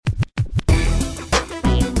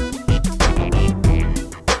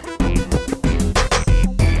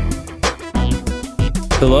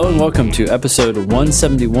Hello and welcome to episode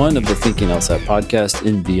 171 of the Thinking LSAT podcast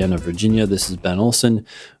in Vienna, Virginia. This is Ben Olson.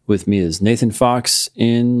 With me is Nathan Fox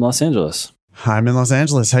in Los Angeles. Hi, I'm in Los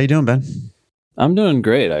Angeles. How you doing, Ben? I'm doing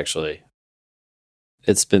great, actually.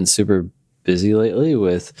 It's been super busy lately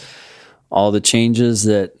with all the changes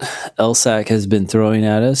that LSAC has been throwing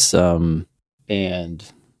at us. And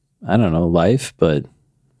I don't know, life, but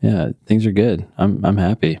yeah, things are good. I'm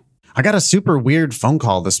happy. I got a super weird phone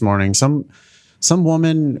call this morning. Some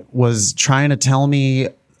woman was trying to tell me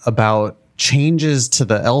about changes to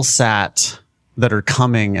the LSAT that are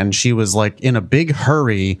coming, and she was like in a big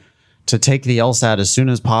hurry to take the LSAT as soon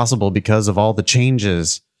as possible because of all the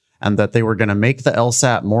changes, and that they were going to make the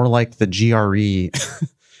LSAT more like the GRE.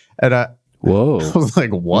 And Whoa. I was like,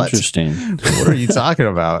 what? Interesting. What are you talking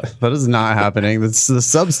about? That is not happening. The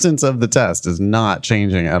substance of the test is not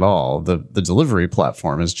changing at all. The delivery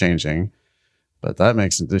platform is changing. But that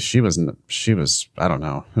makes she was I don't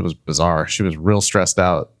know. It was bizarre. She was real stressed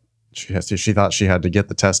out. She thought she had to get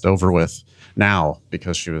the test over with now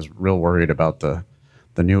because she was real worried about the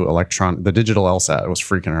new the digital LSAT was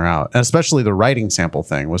freaking her out. And especially the writing sample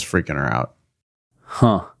thing was freaking her out.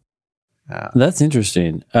 Huh. That's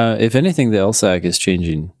interesting. If anything, the LSAC is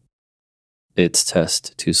changing its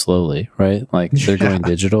test too slowly, right? Like they're going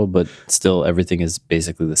digital, but still everything is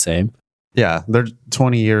basically the same. Yeah, they're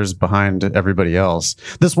 20 years behind everybody else.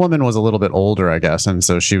 This woman was a little bit older, I guess, and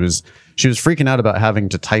so she was freaking out about having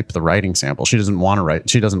to type the writing sample. She doesn't want to write.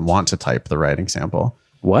 She doesn't want to type the writing sample.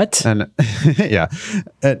 What? And yeah.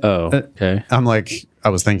 Okay. I'm like, I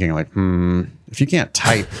was thinking like, if you can't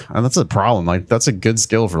type, and that's a problem. Like that's a good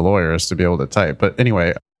skill for lawyers to be able to type. But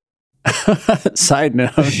anyway. Side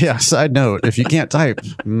note. Yeah. Side note. If you can't type,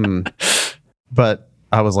 but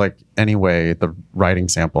I was like, anyway, the writing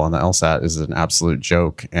sample on the LSAT is an absolute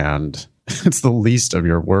joke, and it's the least of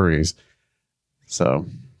your worries. So,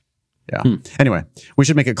 yeah. Anyway, we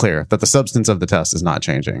should make it clear that the substance of the test is not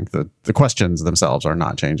changing. The questions themselves are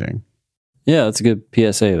not changing. Yeah, that's a good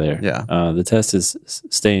PSA there. Yeah. The test is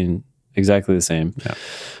staying exactly the same.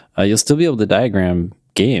 Yeah. You'll still be able to diagram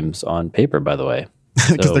games on paper, by the way.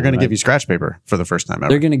 Because they're going to give you scratch paper for the first time ever.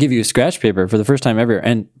 They're going to give you a scratch paper for the first time ever.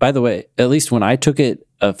 And by the way, at least when I took it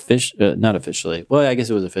not officially. Well, I guess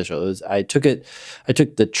it was official. I took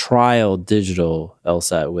the trial digital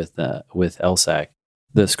LSAT with LSAC.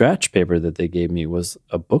 The scratch paper that they gave me was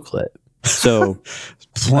a booklet. So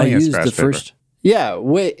I used the first. Yeah,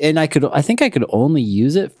 wait, and I think I could only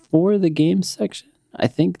use it for the game section. I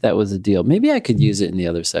think that was the deal. Maybe I could use it in the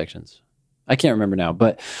other sections. I can't remember now,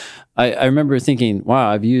 but I remember thinking, wow,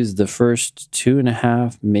 I've used the first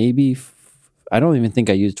 2.5, maybe. I don't even think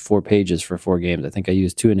I used 4 pages for 4 games. I think I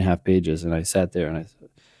used 2.5 pages, and I sat there and I thought,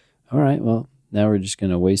 all right, well, now we're just going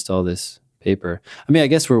to waste all this paper. I mean, I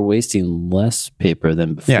guess we're wasting less paper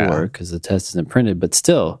than before because the test isn't printed, but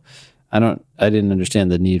still, I didn't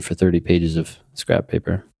understand the need for 30 pages of scrap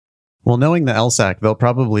paper. Well, knowing the LSAC, they'll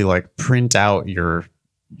probably like print out your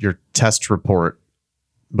test report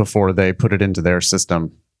before they put it into their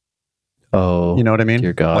system. Oh, you know what I mean?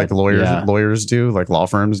 Dear God. Like lawyers do, like law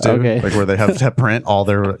firms do, like where they have to print all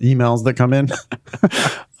their emails that come in.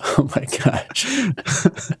 Oh my gosh.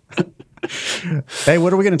 Hey,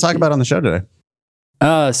 what are we going to talk about on the show today?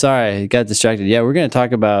 Oh, sorry, I got distracted. Yeah, we're going to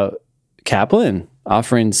talk about Kaplan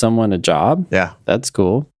offering someone a job. Yeah, that's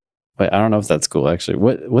cool. Wait, I don't know if that's cool actually.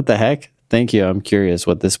 What the heck? Thank you. I'm curious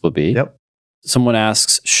what this will be. Yep. Someone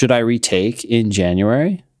asks, should I retake in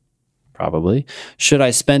January? Probably. Should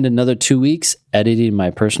I spend another 2 weeks editing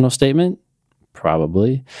my personal statement?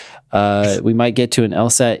 Probably. We might get to an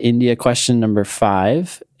LSAT India question number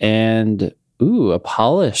 5 and a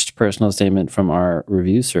polished personal statement from our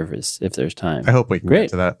review service if there's time. I hope we can get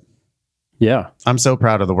to that. Yeah. I'm so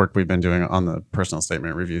proud of the work we've been doing on the personal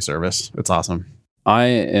statement review service. It's awesome. I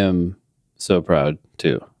am so proud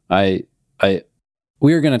too.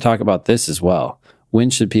 We are going to talk about this as well. When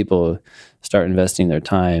should people start investing their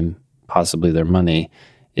time, possibly their money,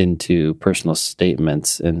 into personal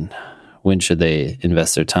statements, and when should they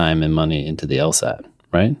invest their time and money into the LSAT,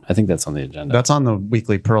 right? I think that's on the agenda. That's on the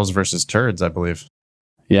weekly Pearls versus Turds, I believe.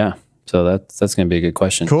 Yeah. So that's going to be a good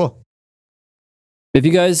question. Cool. If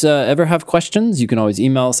you guys ever have questions, you can always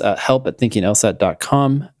email us at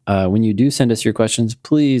help@thinkinglsat.com. When you do send us your questions,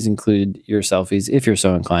 please include your selfies if you're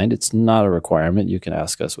so inclined. It's not a requirement. You can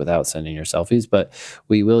ask us without sending your selfies, but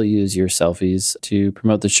we will use your selfies to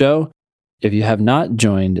promote the show. If you have not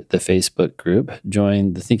joined the Facebook group,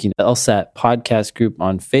 join the Thinking LSAT podcast group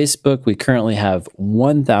on Facebook. We currently have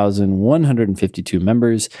 1,152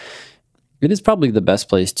 members. It is probably the best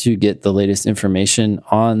place to get the latest information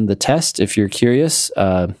on the test if you're curious.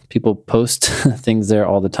 People post things there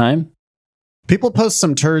all the time. People post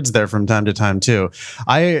some turds there from time to time too.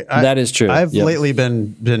 That is true. I've lately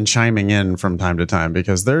been chiming in from time to time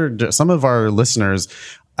because some of our listeners.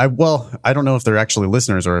 I don't know if they're actually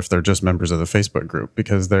listeners or if they're just members of the Facebook group,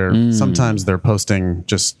 because sometimes they're posting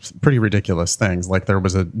just pretty ridiculous things. Like there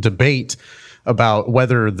was a debate about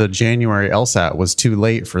whether the January LSAT was too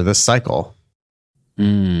late for this cycle.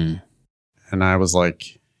 And I was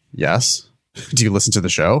like, yes. Do you listen to the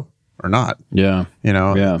show or not? Yeah.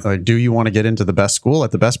 Like, do you want to get into the best school at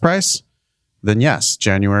the best price? Then yes,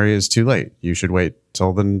 January is too late. You should wait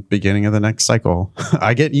till the beginning of the next cycle.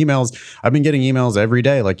 I get emails. I've been getting emails every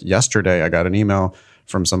day. Like yesterday, I got an email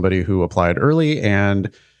from somebody who applied early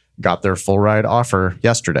and got their full ride offer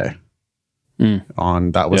yesterday.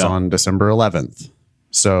 On December 11th.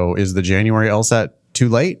 So is the January LSAT too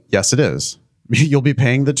late? Yes, it is. You'll be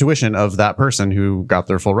paying the tuition of that person who got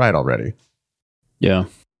their full ride already. Yeah.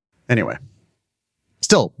 Anyway.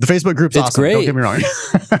 Still, the Facebook group's it's awesome. Great. Don't get me wrong.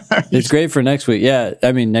 It's great for next week. Yeah,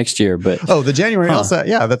 I mean next year. But the January LSAT.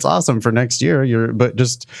 Yeah, that's awesome for next year. You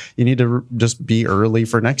need to just be early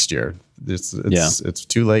for next year. It's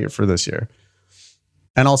too late for this year.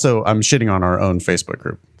 And also, I'm shitting on our own Facebook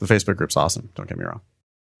group. The Facebook group's awesome. Don't get me wrong.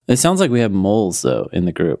 It sounds like we have moles though in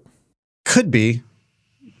the group. Could be.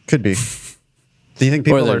 Do you think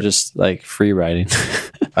people or they're just like free riding?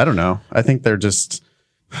 I don't know. I think they're just.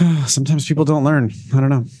 Sometimes people don't learn. I don't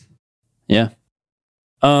know. Yeah.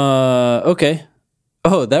 Okay.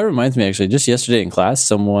 Oh, that reminds me, actually, just yesterday in class,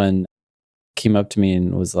 someone came up to me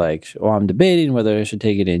and was like, well, I'm debating whether I should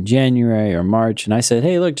take it in January or March. And I said,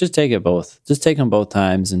 hey, look, just take it both. Just take them both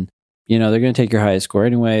times. And, they're going to take your highest score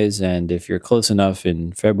anyways. And if you're close enough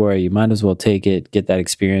in February, you might as well take it, get that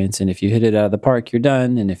experience. And if you hit it out of the park, you're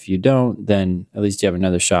done. And if you don't, then at least you have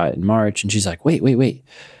another shot in March. And she's like, wait.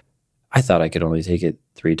 I thought I could only take it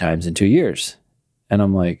 3 times in 2 years. And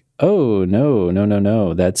I'm like, oh,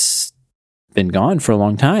 no. That's been gone for a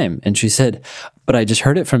long time. And she said, but I just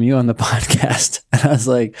heard it from you on the podcast. And I was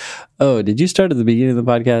like, oh, did you start at the beginning of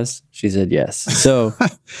the podcast? She said, yes. So,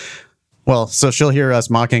 so she'll hear us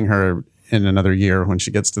mocking her in another year when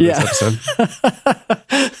she gets to this episode.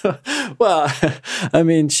 Well, I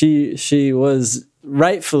mean, she was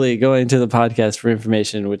rightfully going to the podcast for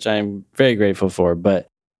information, which I'm very grateful for. But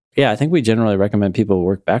yeah, I think we generally recommend people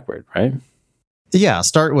work backward, right? Yeah,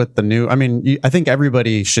 start with the new. I mean, I think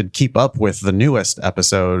everybody should keep up with the newest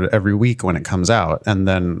episode every week when it comes out. And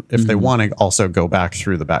then if they want to also go back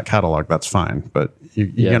through the back catalog, that's fine. But you're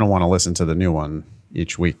going to want to listen to the new one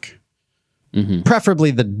each week.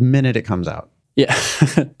 Preferably the minute it comes out. Yeah,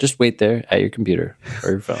 just wait there at your computer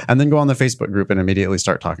or your phone. And then go on the Facebook group and immediately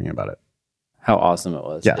start talking about it. How awesome it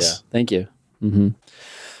was. Yes. Yeah, thank you.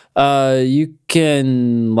 You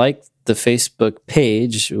can like the Facebook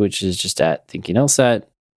page, which is just at Thinking LSAT.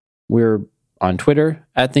 We're on Twitter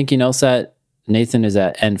at Thinking LSAT. Nathan is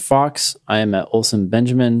at nfox. I am at Olson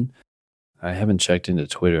Benjamin. I haven't checked into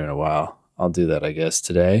Twitter in a while. I'll do that, I guess,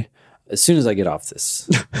 today, as soon as I get off this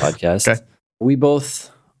podcast. Okay. We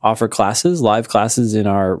both offer classes, live classes in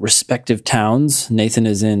our respective towns. Nathan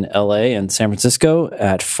is in LA and San Francisco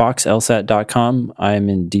at foxlsat.com. I am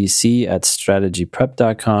in DC at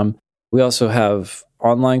strategyprep.com. We also have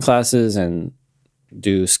online classes and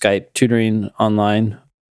do Skype tutoring online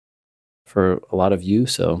for a lot of you.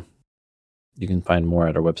 So you can find more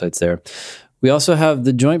at our websites there. We also have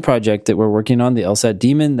the joint project that we're working on, the LSAT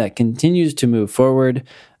Demon, that continues to move forward.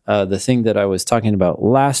 The thing that I was talking about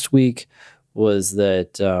last week was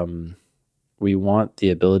that we want the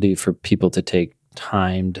ability for people to take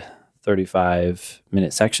timed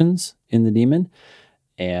 35-minute sections in the Demon,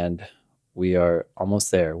 and we are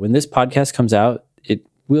almost there. When this podcast comes out, it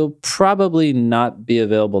will probably not be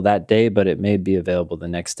available that day, but it may be available the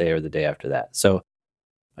next day or the day after that. So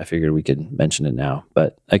I figured we could mention it now,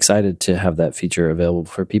 but excited to have that feature available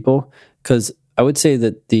for people, because I would say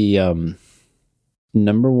that the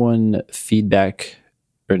number one feedback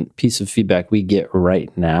or piece of feedback we get right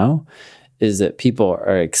now is that people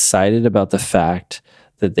are excited about the fact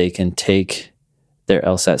that they can take their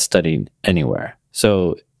LSAT studying anywhere.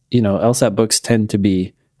 So, LSAT books tend to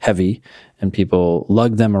be heavy and people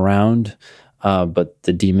lug them around, but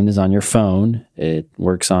the Demon is on your phone. It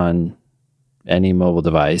works on any mobile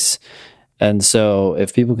device. And so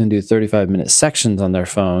if people can do 35-minute sections on their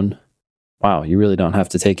phone, wow, you really don't have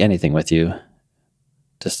to take anything with you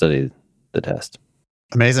to study the test.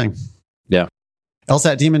 Amazing. Yeah.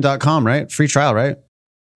 LSATdemon.com, right? Free trial, right?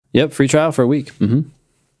 Yep. Free trial for a week.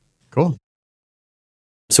 Cool.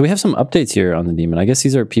 So we have some updates here on the Demon. I guess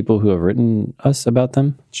these are people who have written us about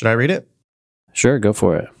them. Should I read it? Sure, go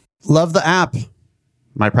for it. Love the app.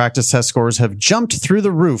 My practice test scores have jumped through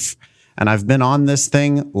the roof, and I've been on this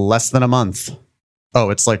thing less than a month. Oh,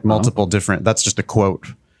 it's like multiple different. That's just a quote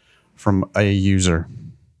from a user.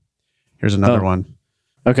 Here's another one.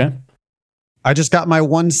 Okay. I just got my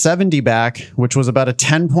 170 back, which was about a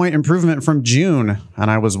 10-point improvement from June, and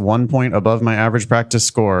I was 1 point above my average practice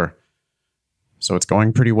score. So it's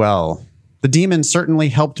going pretty well. The Demon certainly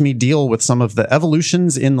helped me deal with some of the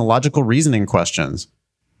evolutions in the logical reasoning questions.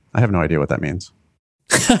 I have no idea what that means.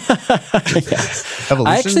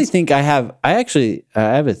 I actually think I have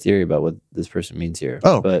a theory about what this person means here.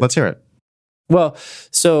 Oh, let's hear it. Well,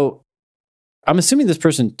 so I'm assuming this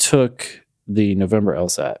person took the November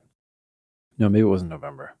LSAT. No, maybe it wasn't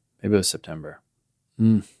November. Maybe it was September.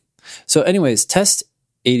 So anyways, test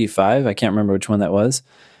 85, I can't remember which one that was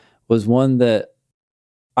one that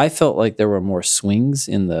I felt like there were more swings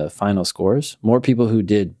in the final scores, more people who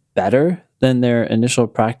did better than their initial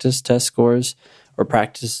practice test scores or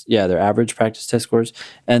their average practice test scores,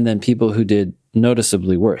 and then people who did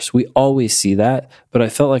noticeably worse. We always see that, but I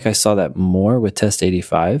felt like I saw that more with test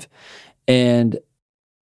 85. And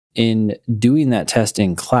in doing that test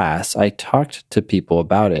in class, I talked to people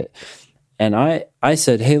about it. And I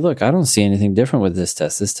said, hey, look, I don't see anything different with this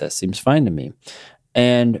test. This test seems fine to me.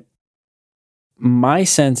 And my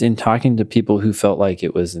sense in talking to people who felt like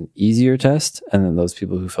it was an easier test, and then those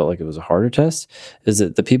people who felt like it was a harder test, is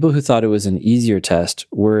that the people who thought it was an easier test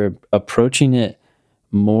were approaching it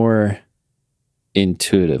more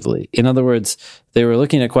intuitively. In other words, they were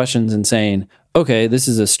looking at questions and saying, okay, this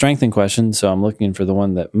is a strengthened question, so I'm looking for the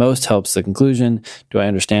one that most helps the conclusion. Do I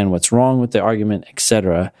understand what's wrong with the argument,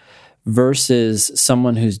 etc.? Versus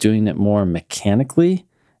someone who's doing it more mechanically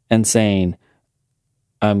and saying,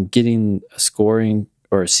 I'm getting scoring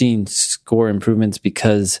or seeing score improvements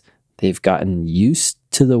because they've gotten used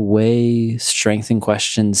to the way strengthened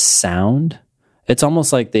questions sound. It's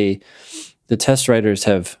almost like the test writers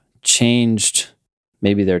have changed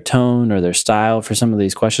maybe their tone or their style for some of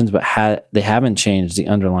these questions, but they haven't changed the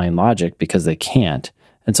underlying logic because they can't.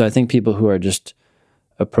 And so I think people who are just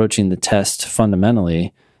approaching the test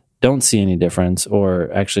fundamentally don't see any difference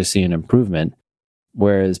or actually see an improvement.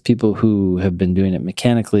 Whereas people who have been doing it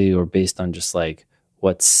mechanically or based on just like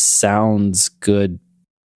what sounds good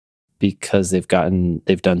because they've done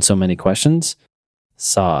so many questions,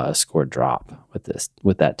 saw a score drop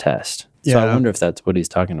with that test. So I wonder if that's what he's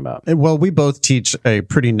talking about. Well, we both teach a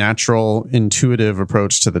pretty natural, intuitive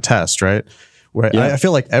approach to the test, right? Where I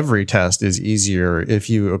feel like every test is easier if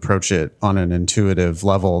you approach it on an intuitive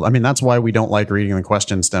level. I mean, that's why we don't like reading the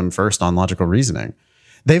question stem first on logical reasoning.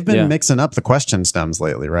 They've been mixing up the question stems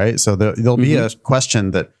lately, right? So there'll be a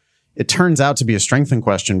question that it turns out to be a strengthened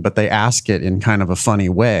question, but they ask it in kind of a funny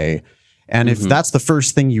way. And if that's the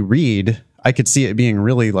first thing you read, I could see it being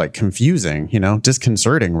really like confusing,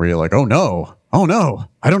 disconcerting, where you're like, oh no,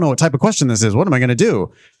 I don't know what type of question this is. What am I going to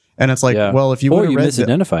do? And it's like, well, if you would have read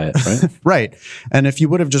misidentify it, right? Right. And if you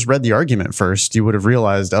would have just read the argument first, you would have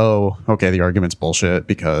realized, oh, okay, the argument's bullshit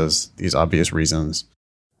because these obvious reasons.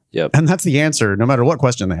 Yep. And that's the answer. No matter what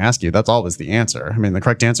question they ask you, that's always the answer. I mean, the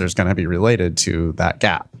correct answer is going to be related to that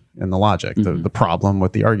gap in the logic, the problem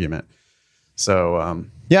with the argument. So,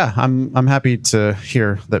 I'm happy to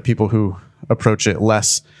hear that people who approach it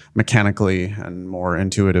less mechanically and more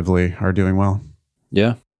intuitively are doing well.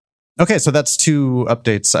 Yeah. Okay, so that's two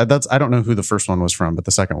updates. I don't know who the first one was from, but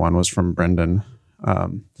the second one was from Brendan.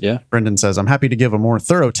 Brendan says, I'm happy to give a more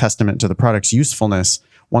thorough testament to the product's usefulness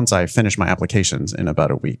once I finish my applications in about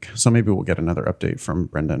a week. So maybe we'll get another update from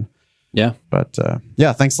Brendan. Yeah. But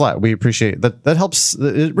thanks a lot. We appreciate that. That helps.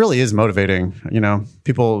 It really is motivating. I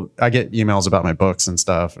get emails about my books and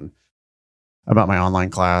stuff and about my online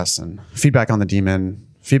class and feedback on the Demon,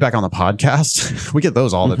 feedback on the podcast. We get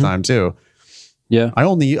those all the time too. Yeah.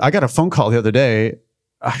 I got a phone call the other day.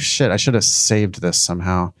 I should have saved this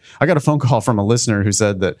somehow. I got a phone call from a listener who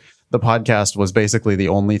said that the podcast was basically the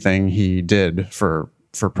only thing he did for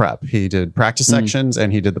prep. He did practice sections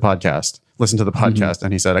and he did the podcast, listened to the podcast.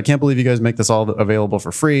 And he said, I can't believe you guys make this all available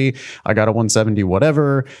for free. I got a 170,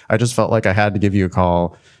 whatever. I just felt like I had to give you a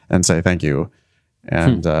call and say thank you.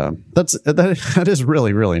 And that is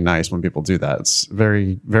really, really nice when people do that. It's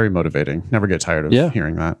very, very motivating. Never get tired of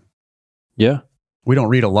hearing that. Yeah. We don't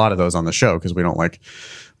read a lot of those on the show because we don't like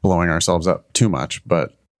blowing ourselves up too much,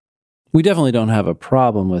 but we definitely don't have a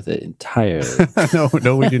problem with it entirely.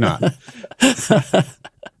 No, we do not.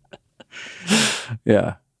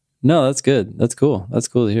 Yeah. No, that's good. That's cool. That's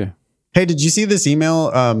cool to hear. Hey, did you see this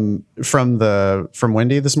email from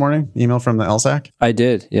Wendy this morning? Email from the LSAC? I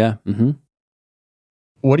did. Yeah. Mm-hmm.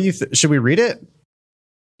 What do you should we read it?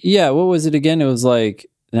 Yeah. What was it again? It was like,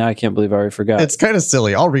 now I can't believe I already forgot. It's kind of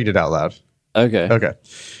silly. I'll read it out loud. Okay. Okay.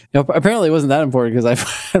 Apparently it wasn't that important because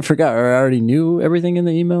I forgot, or I already knew everything in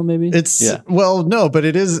the email. Maybe well, no, but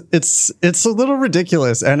it's a little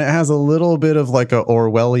ridiculous, and it has a little bit of like a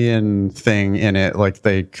Orwellian thing in it, like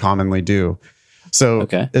they commonly do. So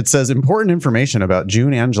It says important information about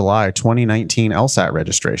June and July 2019 LSAT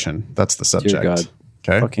registration. That's the subject. Dear God.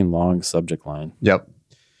 Okay. Fucking long subject line. Yep.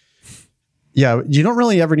 Yeah, you don't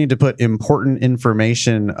really ever need to put important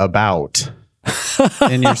information about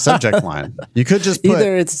in your subject line. You could just put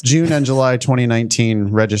Either it's June and July 2019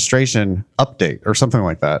 registration update or something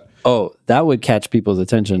like that. Oh, that would catch people's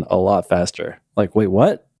attention a lot faster. Like, wait,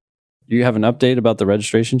 what? You have an update about the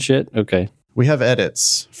registration shit? Okay. We have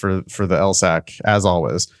edits for the LSAC, as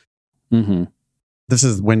always. Mm-hmm. This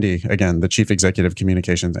is Wendy, again, the Chief Executive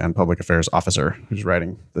Communications and Public Affairs Officer, who's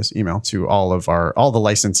writing this email to all the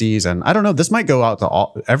licensees. And I don't know, this might go out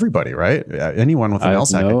to everybody, right? Anyone with an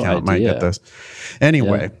LSAC account might get this.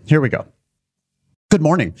 Anyway, Here we go. Good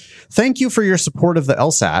morning. Thank you for your support of the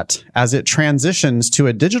LSAT as it transitions to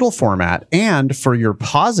a digital format, and for your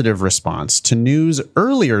positive response to news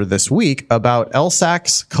earlier this week about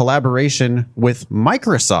LSAC's collaboration with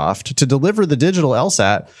Microsoft to deliver the digital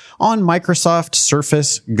LSAT on Microsoft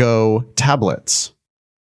Surface Go tablets.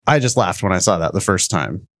 I just laughed when I saw that the first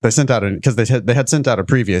time. They sent out because they had sent out a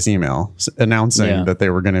previous email announcing that they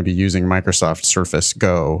were going to be using Microsoft Surface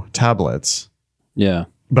Go tablets. Yeah.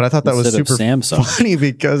 But I thought that was super Samsung. funny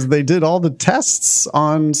because they did all the tests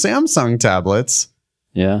on Samsung tablets.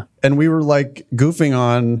 Yeah. And we were like goofing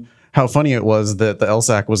on how funny it was that the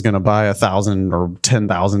LSAC was going to buy 1,000 or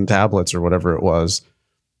 10,000 tablets or whatever it was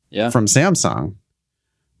from Samsung.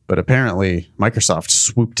 But apparently Microsoft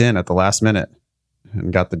swooped in at the last minute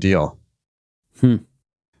and got the deal.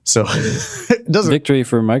 So it doesn't victory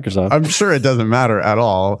for Microsoft. I'm sure it doesn't matter at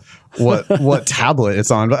all what tablet it's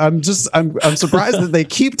on, but I'm surprised that they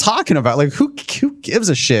keep talking about, like, who gives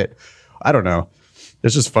a shit? I don't know.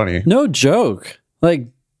 It's just funny. No joke. Like,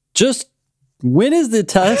 just when is the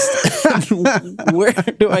test? Where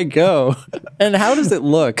do I go? And how does it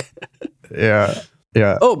look? Yeah.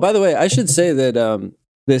 Yeah. Oh, by the way, I should say that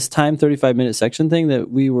this time 35-minute section thing that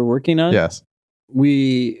we were working on. Yes.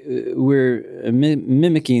 We're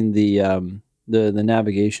mimicking the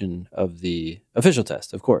navigation of the official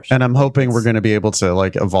test, of course. And I'm hoping we're going to be able to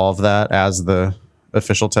like evolve that as the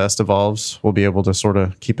official test evolves. We'll be able to sort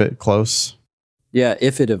of keep it close. Yeah,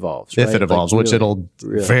 if it evolves. If it evolves, like, which it'll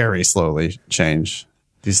very slowly change.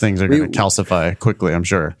 These things are going to calcify quickly, I'm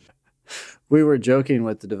sure. We were joking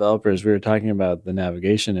with the developers. We were talking about the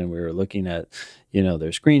navigation, and we were looking at,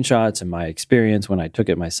 their screenshots and my experience when I took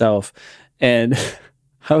it myself. And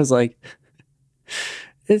I was like,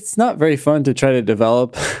 it's not very fun to try to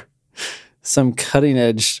develop some cutting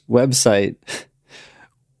edge website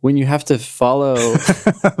when you have to follow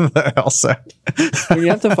the LSAC. When you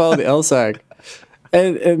have to follow the LSAC.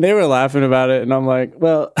 And they were laughing about it. And I'm like,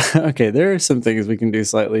 well, okay, there are some things we can do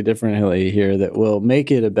slightly differently here that will make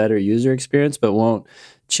it a better user experience, but won't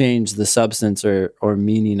change the substance or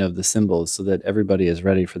meaning of the symbols so that everybody is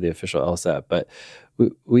ready for the official LSAT. But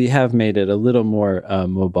we have made it a little more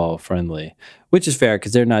mobile friendly, which is fair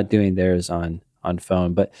because they're not doing theirs on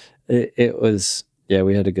phone. But it was,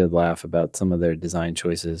 we had a good laugh about some of their design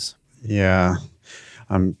choices. Yeah,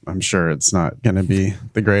 I'm sure it's not going to be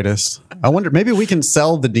the greatest. I wonder, maybe we can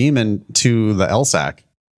sell the Daemon to the LSAC.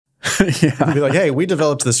 Yeah. Be like, hey, we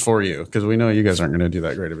developed this for you because we know you guys aren't going to do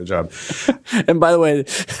that great of a job. And by the way,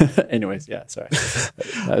 anyways, sorry.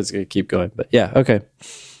 I was going to keep going, but okay.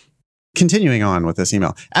 Continuing on with this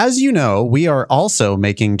email. As you know, we are also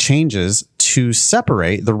making changes to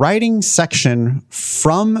separate the writing section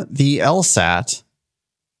from the LSAT,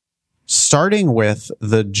 starting with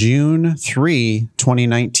the June 3,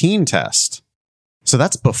 2019 test. So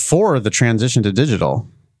that's before the transition to digital.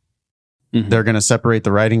 Mm-hmm. They're going to separate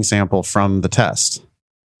the writing sample from the test.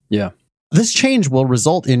 Yeah. This change will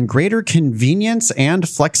result in greater convenience and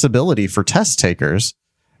flexibility for test takers,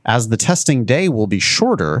 as the testing day will be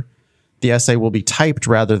shorter. The essay will be typed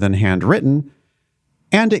rather than handwritten,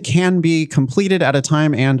 and it can be completed at a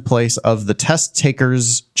time and place of the test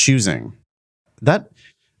taker's choosing. I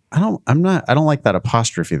don't like that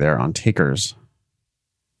apostrophe there on takers.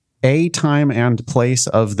 A time and place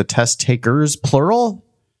of the test takers, plural,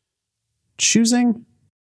 choosing.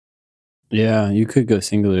 Yeah, you could go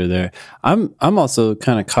singular there. I'm also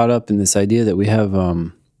kind of caught up in this idea that we have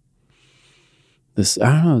this.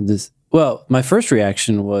 Well, my first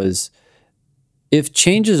reaction was if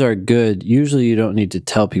changes are good, usually you don't need to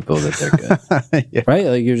tell people that they're good, Yeah. right?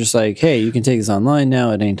 Like you're just like, hey, you can take this online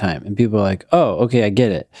now at any time. And people are like, oh, okay, I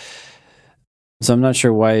get it. So I'm not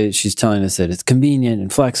sure why she's telling us that it's convenient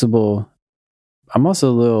and flexible. I'm also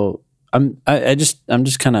a little, I'm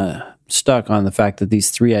just kind of stuck on the fact that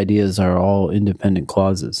these 3 ideas are all independent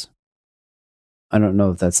clauses. I don't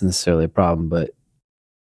know if that's necessarily a problem, but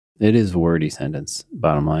it is a wordy sentence,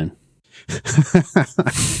 bottom line.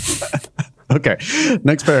 Okay.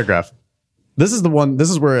 Next paragraph. This is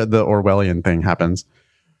where the Orwellian thing happens.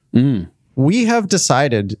 We have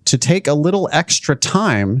decided to take a little extra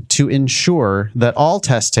time to ensure that all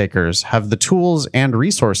test takers have the tools and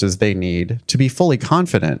resources they need to be fully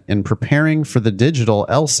confident in preparing for the digital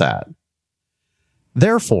LSAT.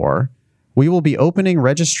 Therefore, we will be opening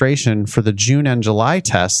registration for the June and July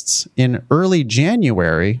tests in early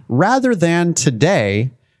January rather than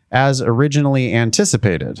today as originally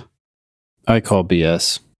anticipated. I call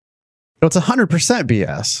BS. It's 100%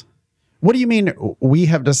 BS. What do you mean we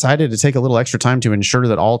have decided to take a little extra time to ensure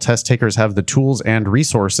that all test takers have the tools and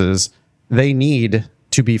resources they need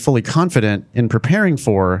to be fully confident in preparing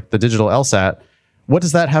for the digital LSAT? What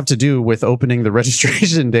does that have to do with opening the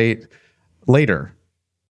registration date later?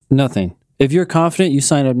 Nothing. If you're confident, you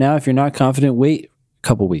sign up now. If you're not confident, wait a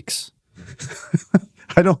couple weeks.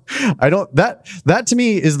 That to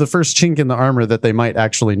me is the first chink in the armor that they might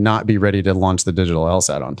actually not be ready to launch the digital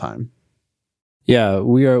LSAT on time. Yeah,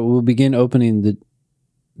 we'll begin opening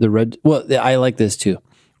the red. Well, I like this too.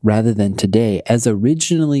 Rather than today, as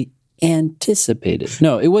originally anticipated.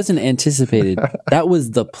 No, it wasn't anticipated. That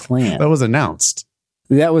was the plan. That was announced.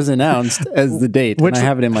 That was announced as the date, and I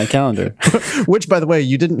have it in my calendar. Which, by the way,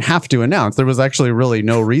 you didn't have to announce. There was actually really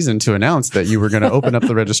no reason to announce that you were going to open up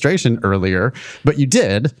the registration earlier, but you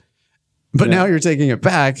did. But now you're taking it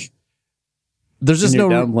back. There's just no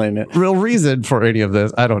real reason for any of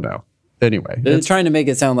this. I don't know. Anyway, they're trying to make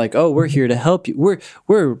it sound like, oh, we're here to help you.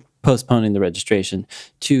 We're postponing the registration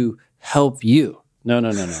to help you. No.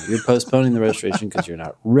 You're postponing the registration because you're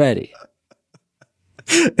not ready.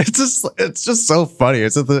 It's just so funny.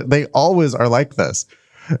 It's just they always are like this.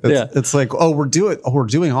 It's like, oh, we're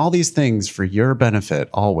doing all these things for your benefit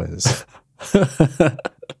always.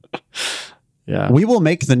 Yeah. We will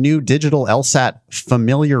make the new digital LSAT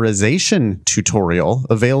familiarization tutorial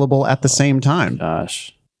available at the same time.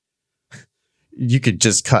 Gosh. You could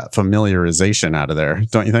just cut familiarization out of there,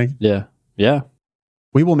 don't you think? Yeah. Yeah.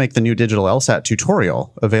 We will make the new digital LSAT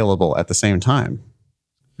tutorial available at the same time.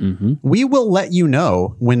 Mm-hmm. We will let you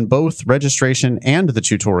know when both registration and the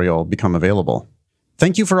tutorial become available.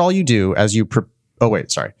 Thank you for all you do as you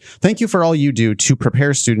Thank you for all you do to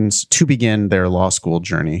prepare students to begin their law school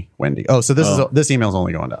journey, Wendy. Oh, so this email is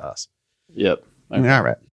only going to us. Yep. Okay. All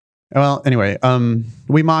right. Well, anyway,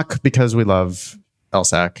 we mock because we love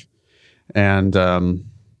LSAC, and I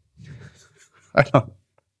don't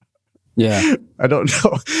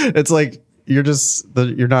know. It's like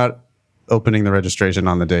you're not opening the registration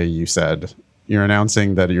on the day you said. You're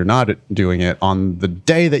announcing that you're not doing it on the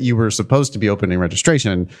day that you were supposed to be opening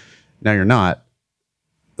registration. Now you're not.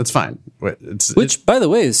 That's fine. Which, by the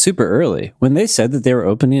way, is super early. When they said that they were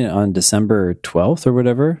opening it on December 12th or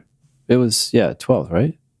whatever, it was, 12th,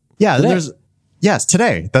 right? Yeah,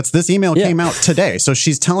 today. This email came out today. So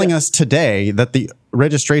she's telling us today that the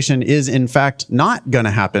registration is, in fact, not going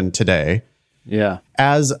to happen today. Yeah.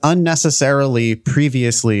 As unnecessarily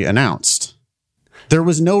previously announced. There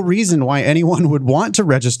was no reason why anyone would want to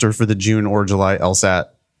register for the June or July LSAT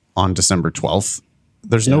on December 12th.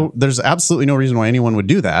 There's absolutely no reason why anyone would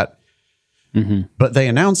do that. Mm-hmm. But they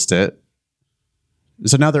announced it.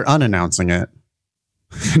 So now they're unannouncing it.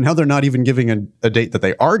 Now they're not even giving a date that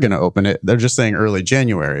they are going to open it. They're just saying early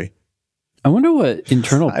January. I wonder what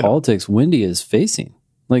internal politics Wendy is facing.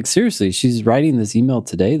 Like, seriously, she's writing this email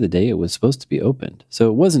today, the day it was supposed to be opened. So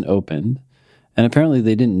it wasn't opened. And apparently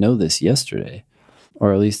they didn't know this yesterday,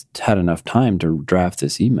 or at least had enough time to draft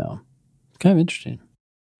this email. Kind of interesting.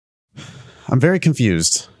 I'm very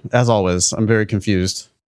confused. As always, I'm very confused.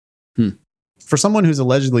 For someone who's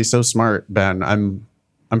allegedly so smart, Ben, I'm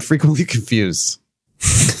frequently confused.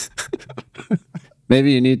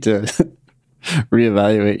 Maybe you need to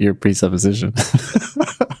reevaluate your presupposition.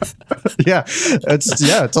 Yeah, it's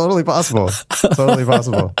totally possible. Totally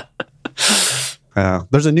possible.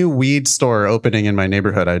 There's a new weed store opening in my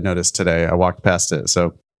neighborhood. I noticed today. I walked past it,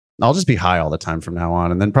 so I'll just be high all the time from now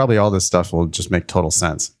on, and then probably all this stuff will just make total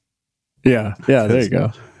sense. Yeah. There you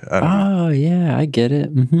go. Oh, yeah, I get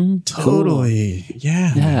it. Mm-hmm. Totally. Cool.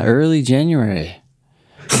 Yeah. Yeah, early January.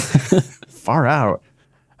 Far out.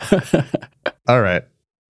 All right.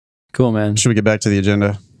 Cool, man. Should we get back to the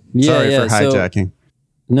agenda? Sorry for So, hijacking.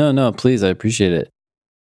 no, please. I appreciate it.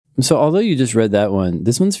 So although you just read that one,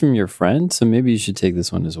 this one's from your friend. So maybe you should take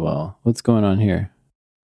this one as well. What's going on here?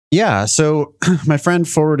 Yeah. So my friend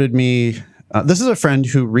forwarded me. This is a friend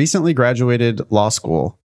who recently graduated law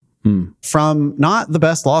school from not the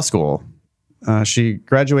best law school. She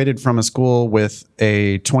graduated from a school with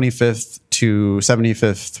a 25th to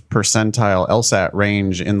 75th percentile LSAT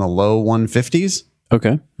range in the low 150s.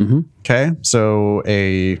 Okay. Mm-hmm. Okay. So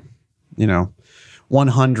a,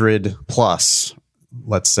 100 plus,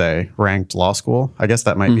 let's say, ranked law school. I guess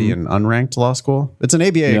that might be an unranked law school. It's an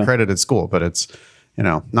ABA accredited school, but it's,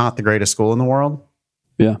 not the greatest school in the world.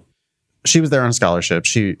 Yeah. She was there on a scholarship.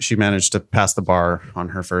 She managed to pass the bar on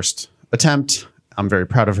her first attempt. I'm very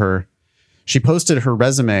proud of her. She posted her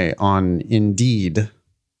resume on Indeed,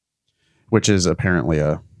 which is apparently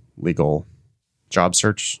a legal job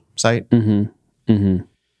search site. Mm-hmm. Mm-hmm.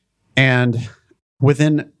 And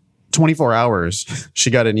within 24 hours, she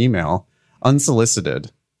got an email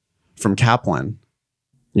unsolicited from Kaplan.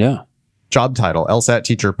 Yeah. Job title, LSAT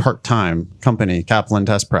teacher part-time, company, Kaplan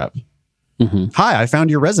test prep. Mm-hmm. Hi, I found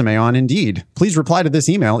your resume on Indeed. Please reply to this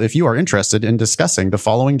email if you are interested in discussing the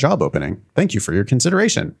following job opening. Thank you for your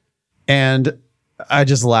consideration. And I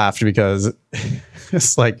just laughed because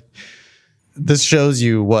it's like, this shows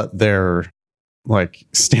you what their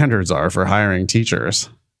standards are for hiring teachers.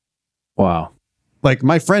 Wow. Like,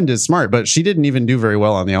 my friend is smart, but she didn't even do very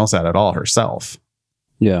well on the LSAT at all herself.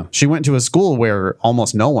 Yeah. She went to a school where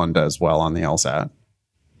almost no one does well on the LSAT.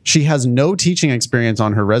 She has no teaching experience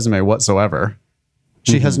on her resume whatsoever.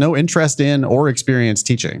 She has no interest in or experience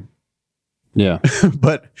teaching. Yeah.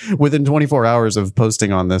 But within 24 hours of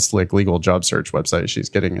posting on this legal job search website, she's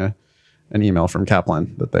getting an email from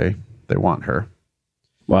Kaplan that they want her.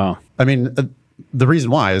 Wow. I mean, the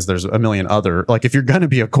reason why is there's a million other, if you're going to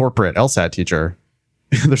be a corporate LSAT teacher,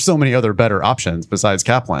 there's so many other better options besides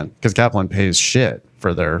Kaplan, because Kaplan pays shit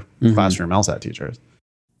for their classroom LSAT teachers.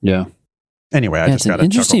 Yeah. Anyway, I just got an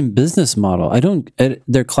interesting business model.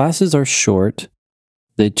 Their classes are short.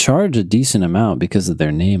 They charge a decent amount because of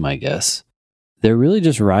their name, I guess. They're really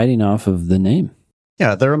just riding off of the name.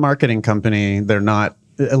 Yeah, they're a marketing company. They're not,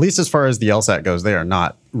 at least as far as the LSAT goes, they are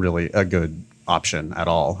not really a good option at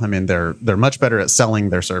all. I mean, they're much better at selling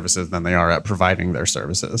their services than they are at providing their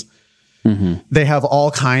services. Mm-hmm. They have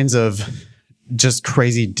all kinds of just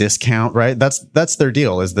crazy discount, right? That's their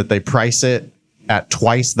deal, is that they price it at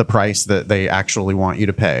twice the price that they actually want you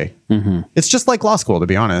to pay. Mm-hmm. It's just like law school, to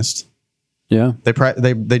be honest. Yeah.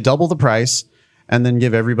 They double the price and then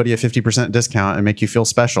give everybody a 50% discount and make you feel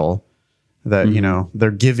special that,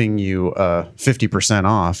 they're giving you 50%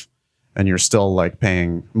 off, and you're still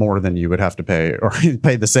paying more than you would have to pay, or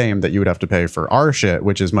pay the same that you would have to pay for our shit,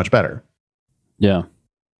 which is much better. Yeah.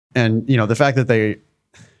 And, the fact that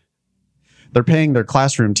they're paying their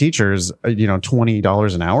classroom teachers,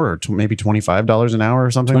 $20 an hour, or maybe $25 an hour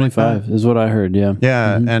or something. 25 is what I heard. Yeah.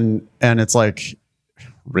 Yeah. Mm-hmm. And it's like,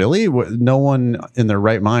 really? No one in their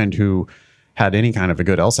right mind who had any kind of a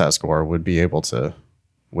good LSAT score would be able to,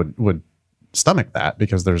 would stomach that,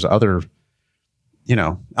 because there's other,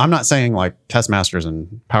 I'm not saying Test Masters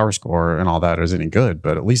and PowerScore and all that is any good,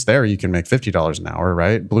 but at least there you can make $50 an hour,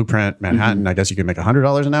 right? Blueprint, Manhattan, I guess you can make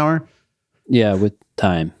 $100 an hour. Yeah, with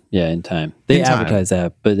time. Yeah, in time. They advertise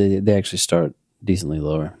that, but they actually start decently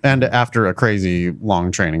lower. And after a crazy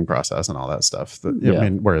long training process and all that stuff, I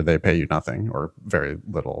mean, where they pay you nothing or very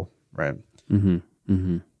little, right? Mm-hmm.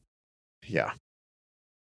 Mm-hmm. Yeah.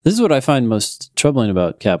 This is what I find most troubling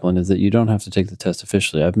about Kaplan, is that you don't have to take the test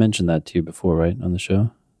officially. I've mentioned that to you before, right, on the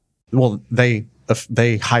show? Well, they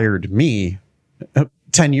hired me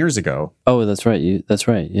 10 years ago. Oh, that's right. That's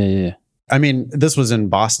right. Yeah. I mean, this was in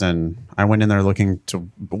Boston. I went in there looking to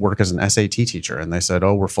work as an SAT teacher, and they said,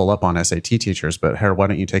 "Oh, we're full up on SAT teachers, but here, why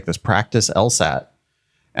don't you take this practice LSAT?"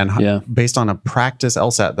 And based on a practice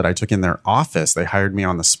LSAT that I took in their office, they hired me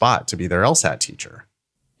on the spot to be their LSAT teacher.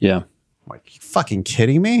 Yeah. I'm like, you fucking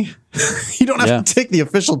kidding me? You don't have to take the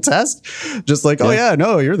official test? Just oh yeah,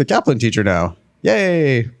 no, you're the Kaplan teacher now.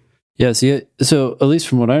 Yay. Yeah, so at least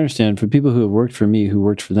from what I understand, for people who have worked for me, who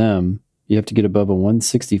worked for them, you have to get above a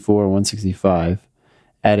 164 or 165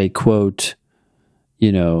 at a, quote,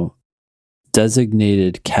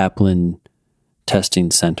 designated Kaplan testing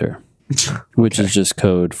center, which is just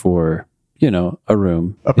code for, a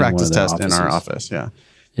room. A practice test in our office. Yeah.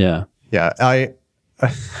 Yeah. Yeah.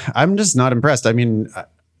 I'm just not impressed. I mean,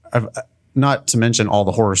 I've not to mention all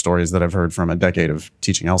the horror stories that I've heard from a decade of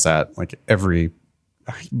teaching LSAT, every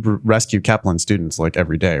rescue Kaplan students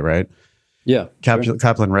every day, right? Yeah.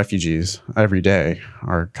 Kaplan refugees every day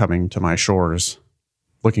are coming to my shores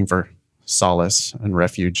looking for solace and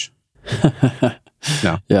refuge.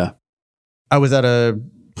 No. Yeah. I was at a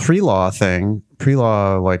pre-law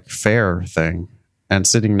like fair thing, and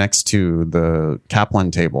sitting next to the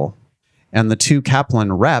Kaplan table. And the two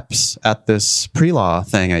Kaplan reps at this pre-law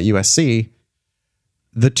thing at USC,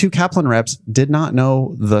 the two Kaplan reps did not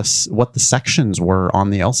know what the sections were on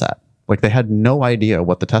the LSAT. Like, they had no idea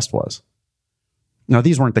what the test was. Now,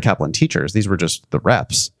 these weren't the Kaplan teachers. These were just the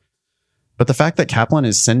reps. But the fact that Kaplan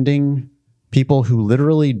is sending people who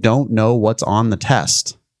literally don't know what's on the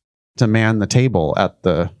test to man the table at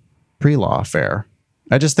the pre-law fair,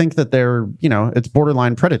 I just think that they're, it's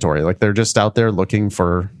borderline predatory. Like, they're just out there looking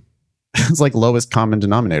for, it's like lowest common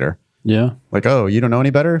denominator. Yeah. Like, oh, you don't know any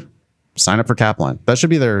better? Sign up for Kaplan. That should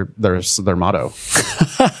be their motto.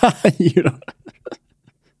 You don't.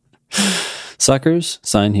 Suckers,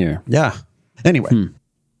 sign here. Yeah. Anyway.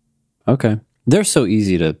 Okay. They're so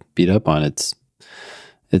easy to beat up on. It's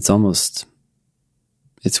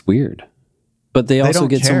weird. But they also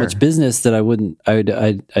get so much business that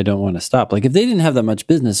I don't want to stop. Like, if they didn't have that much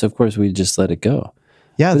business, of course we'd just let it go.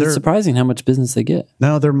 Yeah, but it's surprising how much business they get.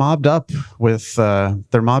 No, they're mobbed up with a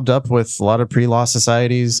lot of pre-law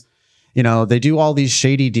societies. They do all these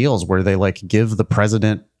shady deals where they like give the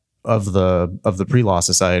president of the pre-law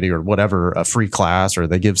society or whatever a free class, or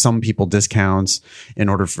they give some people discounts in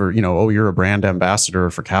order for, oh, you're a brand ambassador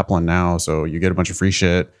for Kaplan now, so you get a bunch of free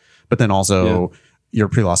shit. But then also your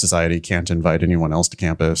pre-law society can't invite anyone else to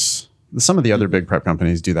campus. Some of the other big prep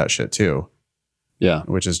companies do that shit too. Yeah.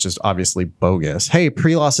 Which is just obviously bogus. Hey,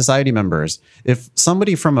 pre-law society members, if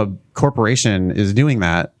somebody from a corporation is doing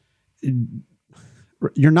that,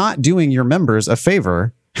 you're not doing your members a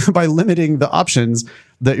favor by limiting the options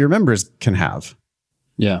that your members can have.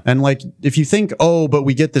 Yeah. And like, if you think, oh, but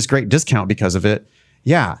we get this great discount because of it.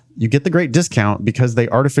 Yeah, you get the great discount because they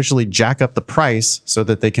artificially jack up the price so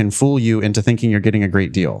that they can fool you into thinking you're getting a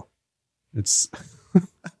great deal. It's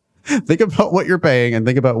think about what you're paying and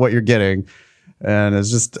think about what you're getting. And it's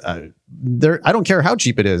just, I don't care how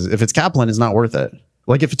cheap it is. If it's Kaplan, it's not worth it.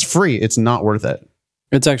 Like, if it's free, it's not worth it.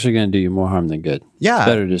 It's actually going to do you more harm than good. Yeah. It's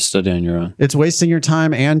better to study on your own. It's wasting your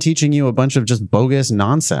time and teaching you a bunch of just bogus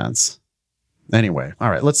nonsense. Anyway, all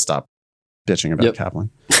right, let's stop bitching about Kaplan.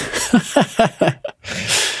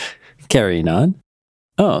 Carrying on.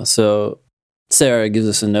 Oh, so Sarah gives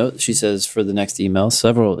us a note. She says for the next email,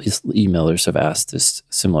 several emailers have asked this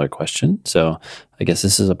similar question. So I guess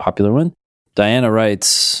this is a popular one. Diana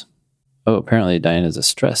writes, apparently Diana is a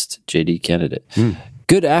stressed JD candidate.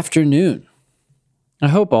 Good afternoon. I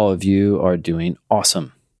hope all of you are doing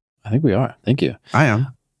awesome. I think we are. Thank you. I am.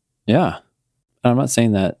 Yeah. I'm not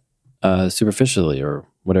saying that superficially or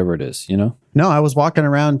whatever it is, No, I was walking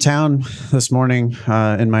around town this morning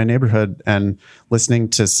in my neighborhood and listening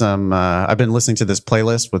to some, I've been listening to this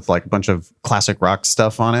playlist with like a bunch of classic rock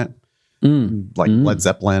stuff on it. Like Led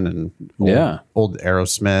Zeppelin and old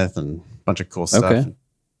Aerosmith and a bunch of cool stuff. Okay.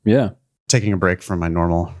 Yeah. Taking a break from my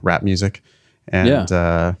normal rap music. And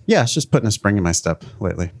it's just putting a spring in my step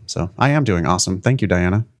lately. So I am doing awesome. Thank you,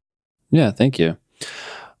 Diana. Yeah, thank you.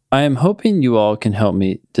 I am hoping you all can help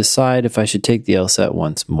me decide if I should take the LSAT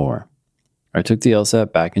once more. I took the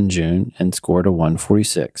LSAT back in June and scored a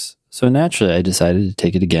 146. So naturally, I decided to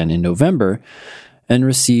take it again in November and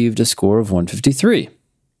received a score of 153.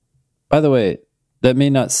 By the way, that may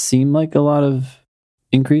not seem like a lot of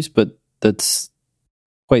increase, but that's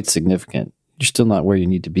quite significant. You're still not where you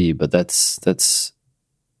need to be, but that's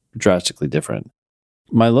drastically different.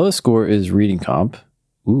 My lowest score is reading comp.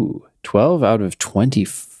 12 out of 20.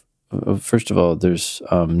 First of all, there's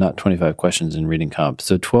not 25 questions in reading comp.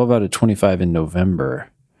 So 12 out of 25 in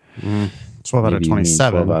November. 12 out of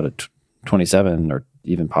 27. 12 out of 27 or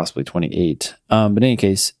even possibly 28. But in any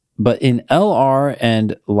case, but in LR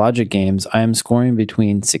and logic games, I am scoring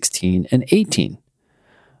between 16 and 18.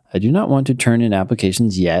 I do not want to turn in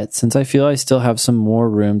applications yet, since I feel I still have some more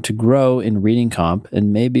room to grow in reading comp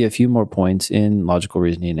and maybe a few more points in logical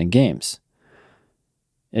reasoning and games.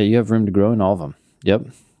 Yeah, you have room to grow in all of them. Yep.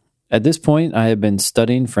 At this point, I have been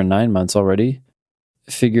studying for 9 months already.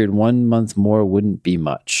 Figured 1 month more wouldn't be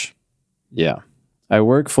much. Yeah. I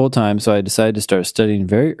work full-time, so I decided to start studying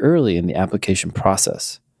very early in the application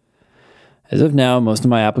process. As of now, most of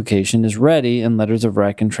my application is ready and letters of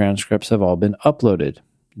rec and transcripts have all been uploaded.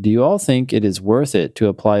 Do you all think it is worth it to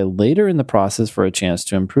apply later in the process for a chance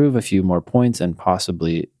to improve a few more points and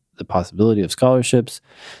possibly the possibility of scholarships?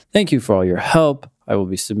 Thank you for all your help. I will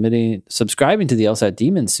be subscribing to the LSAT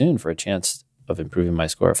Demon soon for a chance of improving my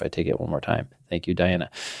score if I take it one more time. Thank you, Diana.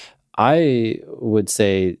 I would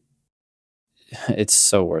say it's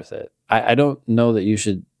so worth it. I don't know that you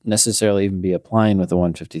should necessarily even be applying with a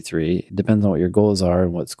 153. It depends on what your goals are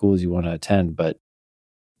and what schools you want to attend, but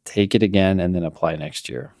take it again and then apply next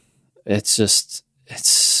year. It's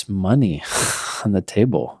money on the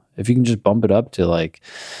table. If you can just bump it up to like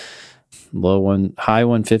high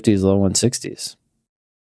 150s, low 160s.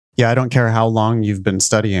 Yeah, I don't care how long you've been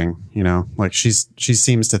studying, like she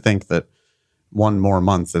seems to think that one more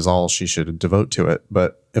month is all she should devote to it.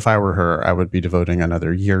 But if I were her, I would be devoting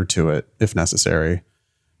another year to it if necessary.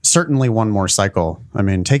 Certainly one more cycle. I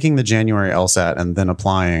mean, taking the January LSAT and then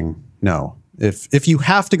applying, no. If you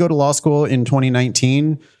have to go to law school in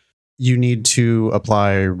 2019, you need to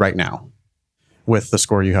apply right now with the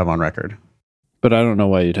score you have on record. But I don't know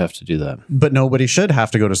why you'd have to do that. But nobody should have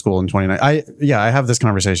to go to school in 2019. I have this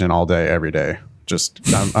conversation all day, every day. Just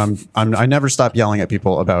I never stop yelling at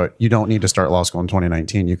people about you don't need to start law school in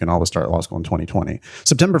 2019. You can always start law school in 2020.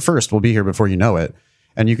 September 1st will be here before you know it.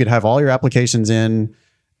 And you could have all your applications in.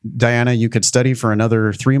 Diana, you could study for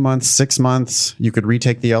another 3 months, 6 months. You could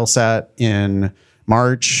retake the LSAT in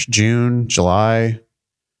March, June, July.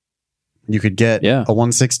 You could get a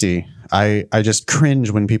 160. I just cringe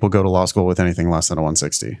when people go to law school with anything less than a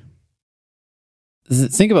 160.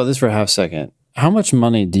 Think about this for a half second. How much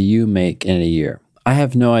money do you make in a year? I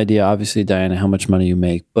have no idea, obviously, Diana, how much money you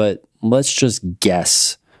make, but let's just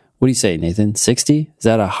guess. What do you say, Nathan? 60? Is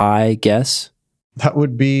that a high guess? That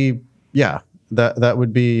would be, that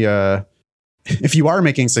would be, if you are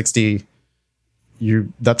making 60,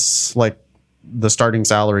 that's like the starting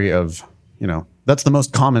salary of, that's the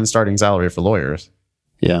most common starting salary for lawyers.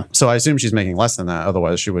 Yeah. So I assume she's making less than that.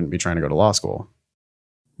 Otherwise, she wouldn't be trying to go to law school.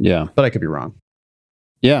 Yeah. But I could be wrong.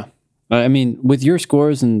 Yeah. I mean, with your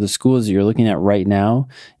scores and the schools that you're looking at right now,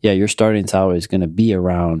 your starting salary is going to be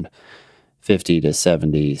around 50 to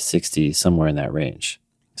 70, 60, somewhere in that range.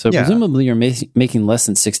 So presumably you're making less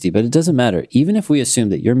than 60, but it doesn't matter. Even if we assume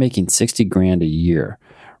that you're making 60 grand a year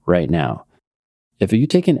right now, if you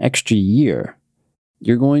take an extra year,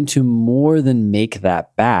 you're going to more than make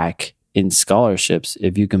that back in scholarships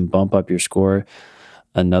if you can bump up your score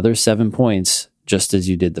another 7 points, just as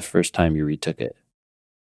you did the first time you retook it.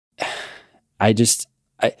 I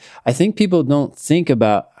think people don't think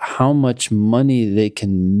about how much money they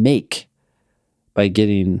can make by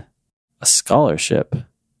getting a scholarship.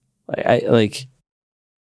 Can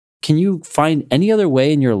you find any other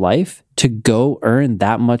way in your life to go earn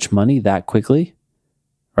that much money that quickly?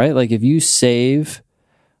 Right? Like if you save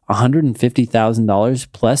 $150,000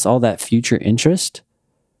 plus all that future interest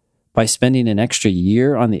by spending an extra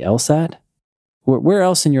year on the LSAT, where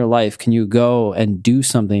else in your life can you go and do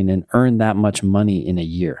something and earn that much money in a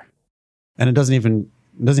year? And it doesn't even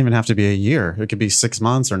have to be a year. It could be 6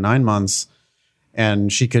 months or 9 months.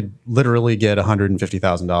 And she could literally get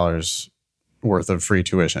 $150,000 worth of free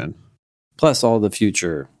tuition. Plus all the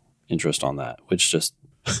future interest on that, which just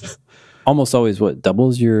almost always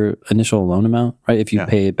doubles your initial loan amount, right? If you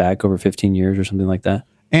pay it back over 15 years or something like that.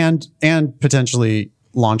 And potentially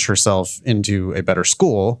launch herself into a better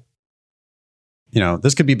school.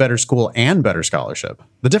 This could be better school and better scholarship.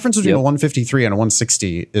 The difference between a 153 and a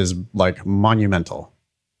 160 is like monumental.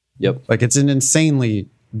 Yep. Like it's an insanely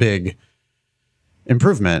big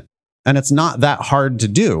improvement. And it's not that hard to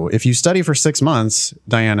do. If you study for 6 months,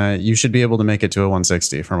 Diana, you should be able to make it to a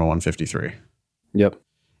 160 from a 153. Yep.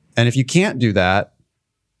 And if you can't do that,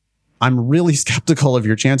 I'm really skeptical of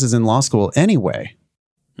your chances in law school anyway.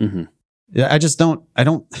 Mm-hmm. Yeah,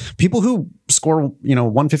 people who score,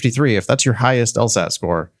 153, if that's your highest LSAT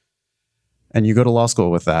score and you go to law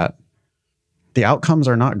school with that, the outcomes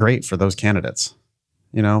are not great for those candidates.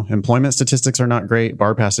 Employment statistics are not great.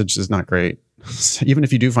 Bar passage is not great. Even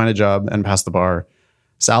if you do find a job and pass the bar,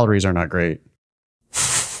 salaries are not great.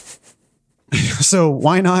 So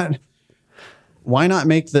why not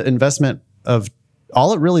make the investment of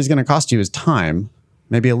all it really is going to cost you is time,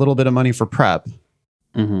 maybe a little bit of money for prep.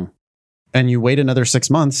 Mm-hmm. And you wait another 6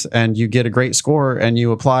 months and you get a great score and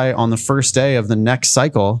you apply on the first day of the next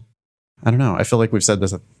cycle. I don't know. I feel like we've said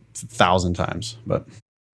this 1,000 times, but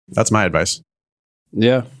that's my advice.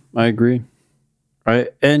 Yeah, I agree. Right.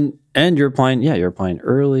 And you're applying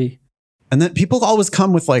early. And then people always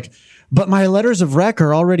come with like, but my letters of rec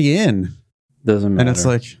are already in. Doesn't matter. And it's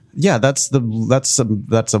like,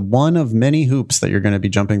 that's a one of many hoops that you're going to be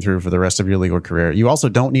jumping through for the rest of your legal career. You also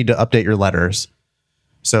don't need to update your letters.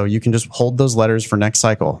 So you can just hold those letters for next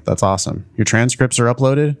cycle. That's awesome. Your transcripts are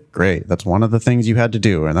uploaded. Great. That's one of the things you had to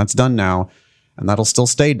do. And that's done now. And that'll still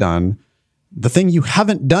stay done. The thing you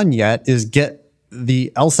haven't done yet is get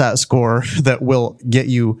the LSAT score that will get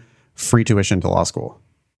you free tuition to law school.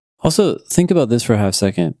 Also, think about this for a half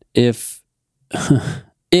second. If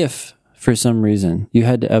for some reason you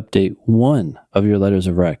had to update one of your letters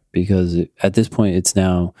of rec because at this point it's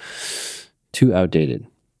now too outdated,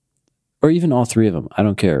 or even all three of them, I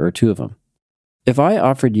don't care, or two of them. If I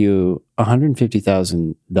offered you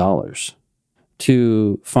 $150,000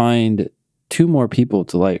 to find two more people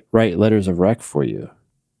to write letters of rec for you,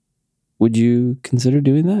 would you consider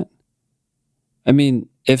doing that? I mean,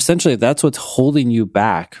 essentially, if that's what's holding you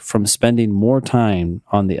back from spending more time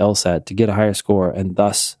on the LSAT to get a higher score and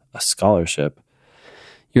thus a scholarship,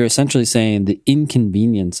 you're essentially saying the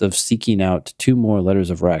inconvenience of seeking out two more letters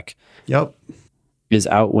of rec is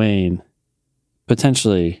outweighing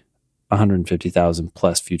potentially $150,000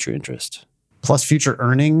 plus future interest. Plus future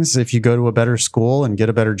earnings if you go to a better school and get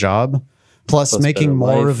a better job. Plus making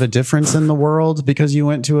more of a difference in the world because you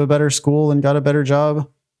went to a better school and got a better job.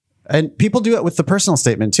 And people do it with the personal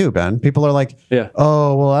statement too, Ben. People are like,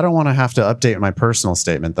 oh, well, I don't want to have to update my personal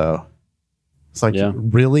statement though. It's like,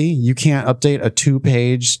 really? You can't update a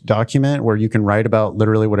 2-page document where you can write about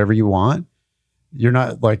literally whatever you want? You're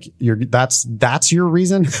not like, that's your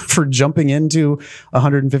reason for jumping into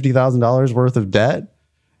 $150,000 worth of debt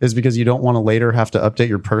is because you don't want to later have to update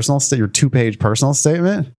your your 2-page personal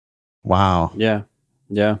statement? Wow. Yeah.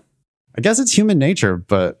 Yeah. I guess it's human nature,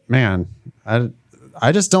 but man, I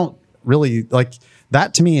just don't really like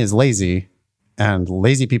that. To me is lazy, and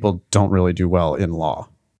lazy people don't really do well in law.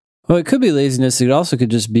 Well, it could be laziness. It also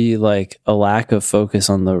could just be like a lack of focus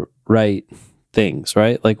on the right things,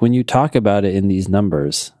 right? Like when you talk about it in these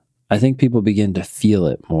numbers, I think people begin to feel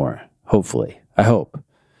it more, hopefully. I hope.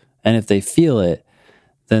 And if they feel it,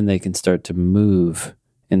 then they can start to move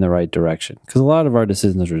in the right direction. Because a lot of our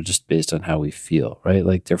decisions are just based on how we feel, right?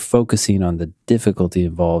 Like they're focusing on the difficulty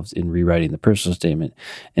involved in rewriting the personal statement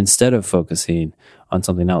instead of focusing on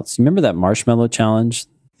something else. You remember that marshmallow challenge?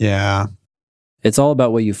 Yeah. It's all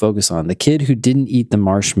about what you focus on. The kid who didn't eat the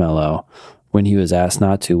marshmallow when he was asked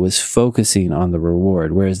not to was focusing on the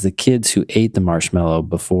reward, whereas the kids who ate the marshmallow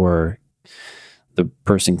before the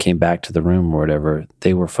person came back to the room or whatever,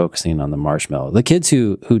 they were focusing on the marshmallow. The kids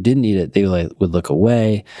who didn't eat it, they would look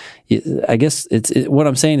away. I guess what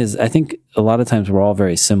I'm saying is I think a lot of times we're all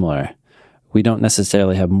very similar. We don't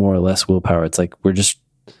necessarily have more or less willpower. It's like we're just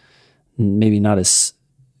maybe not as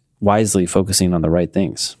wisely focusing on the right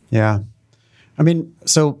things. Yeah. I mean,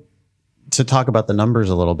 so to talk about the numbers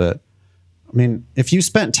a little bit, I mean, if you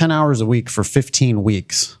spent 10 hours a week for 15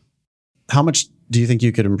 weeks, how much do you think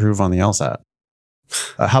you could improve on the LSAT?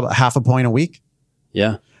 How about half a point a week?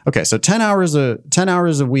 Yeah. Okay, so 10 hours a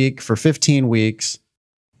week for 15 weeks,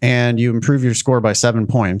 and you improve your score by 7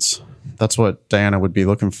 points. That's what Diana would be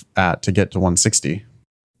looking at to get to 160.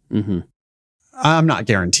 Mm-hmm. I'm not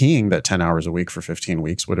guaranteeing that 10 hours a week for 15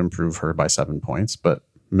 weeks would improve her by 7 points, but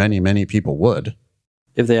many, many people would.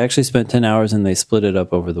 If they actually spent 10 hours and they split it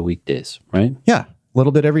up over the weekdays, right? Yeah, a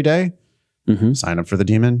little bit every day. Mm-hmm. Sign up for the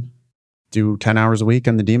Demon. Do 10 hours a week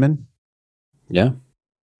on the Demon. Yeah.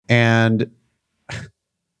 And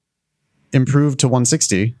improve to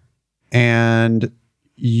 160, and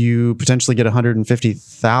you potentially get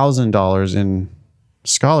 $150,000 in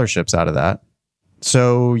scholarships out of that.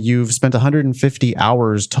 So you've spent 150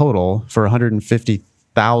 hours total for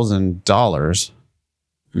 $150,000.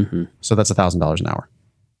 Mm-hmm. So that's $1,000 an hour.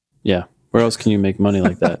 Yeah. Where else can you make money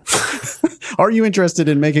like that? Are you interested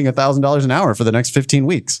in making $1,000 an hour for the next 15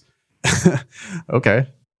 weeks? Okay.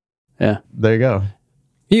 Yeah. There you go.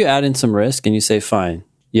 You add in some risk and you say, fine,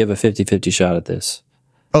 you have a 50-50 shot at this.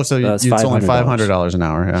 Oh, so it's only $500 an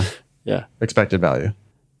hour. Yeah. Yeah. Expected value.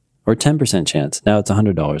 Or 10% chance. Now it's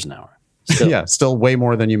 $100 an hour. Still. Yeah. Still way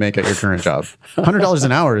more than you make at your current job. $100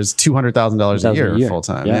 an hour is $200,000 a year full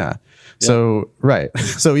time. Yeah. So, right.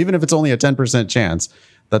 So even if it's only a 10% chance,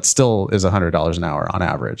 that still is $100 an hour on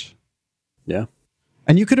average. Yeah.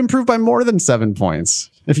 And you could improve by more than 7 points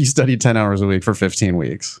if you studied 10 hours a week for 15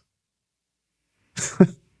 weeks.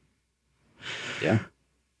 Yeah.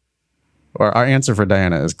 Or our answer for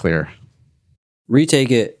Diana is clear.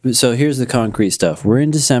 Retake it. So here's the concrete stuff. We're in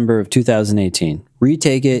December of 2018.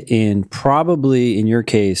 Retake it in probably, in your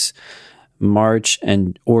case, March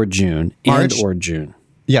or June.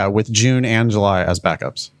 Yeah, with June and July as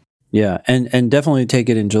backups. Yeah, and definitely take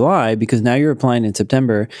it in July, because now you're applying in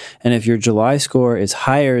September, and if your July score is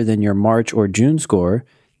higher than your March or June score,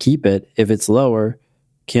 keep it. If it's lower,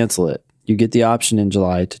 cancel it. You get the option in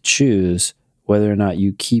July to choose whether or not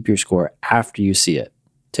you keep your score after you see it.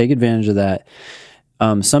 Take advantage of that.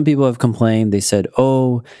 Some people have complained. They said,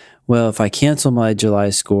 oh, well, if I cancel my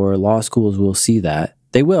July score, law schools will see that.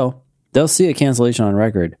 They will. They'll see a cancellation on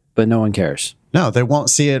record, but no one cares. No, they won't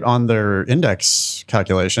see it on their index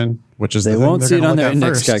calculation, which is they won't see it on their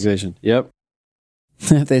index calculation. Yep.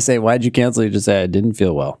 If they say, why'd you cancel? You just say, I didn't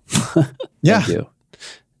feel well. Yeah. Thank you.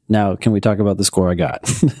 Now, can we talk about the score I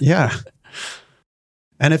got? Yeah.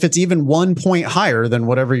 And if it's even 1 point higher than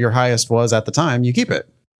whatever your highest was at the time, you keep it.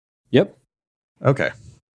 Yep. Okay.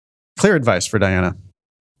 Clear advice for Diana.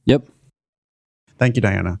 Yep. Thank you,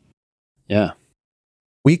 Diana. Yeah.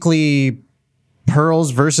 Weekly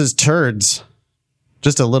pearls versus turds.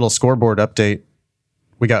 Just a little scoreboard update.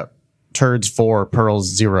 We got turds 4, pearls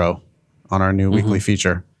 0 on our new weekly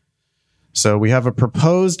feature. So we have a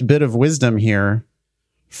proposed bit of wisdom here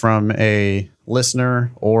from a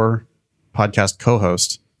listener or podcast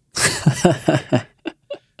co-host.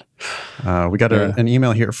 We got an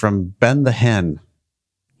email here from Ben the Hen.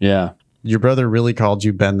 Yeah. Your brother really called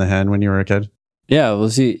you Ben the Hen when you were a kid? Yeah. Well,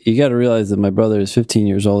 see, you got to realize that my brother is 15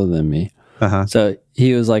 years older than me. Uh-huh. So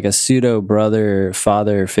he was like a pseudo brother,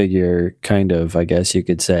 father figure, kind of, I guess you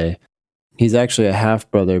could say. He's actually a half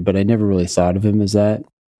brother, but I never really thought of him as that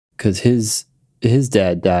because his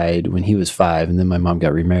dad died when he was 5, and then my mom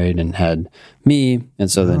got remarried and had me, and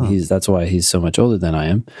so then that's why he's so much older than I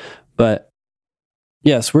am. But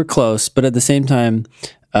yes, we're close. But at the same time,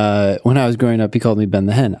 when I was growing up, he called me Ben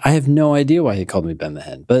the Hen. I have no idea why he called me Ben the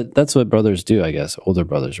Hen, but that's what brothers do, I guess. Older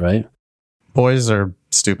brothers, right? Boys are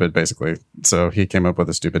stupid, basically. So he came up with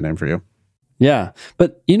a stupid name for you. Yeah.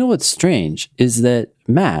 But you know what's strange is that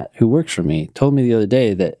Matt, who works for me, told me the other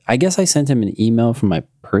day that I guess I sent him an email from my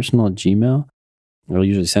personal Gmail. I'll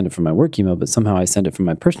usually send it from my work email, but somehow I sent it from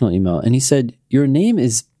my personal email. And he said, your name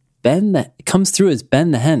is Ben that comes through as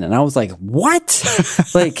Ben the Hen. And I was like, what?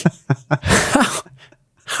 Like,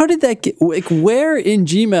 how did that get, like, where in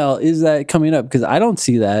Gmail is that coming up? Because I don't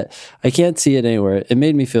see that. I can't see it anywhere. It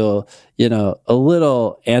made me feel, a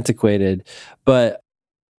little antiquated, but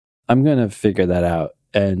I'm going to figure that out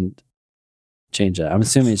and change that. I'm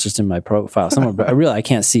assuming it's just in my profile somewhere, but I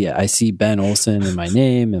can't see it. I see Ben Olson in my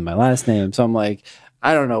name and my last name. So I'm like,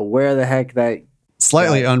 I don't know where the heck that.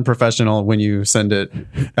 Slightly unprofessional when you send it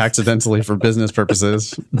accidentally for business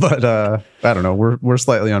purposes, but I don't know. We're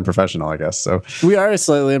slightly unprofessional, I guess. So we are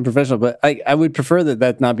slightly unprofessional, but I would prefer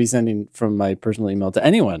that not be sending from my personal email to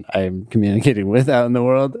anyone I'm communicating with out in the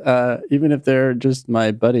world, even if they're just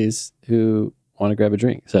my buddies who want to grab a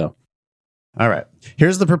drink. So, all right,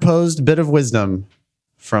 here's the proposed bit of wisdom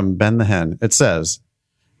from Ben the Hen. It says,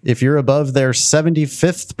 if you're above their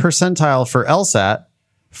 75th percentile for LSAT,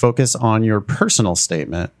 focus on your personal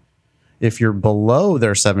statement. If you're below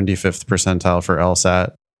their 75th percentile for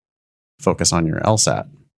LSAT, focus on your LSAT.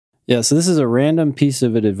 Yeah, so this is a random piece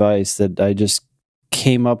of advice that I just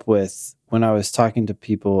came up with when I was talking to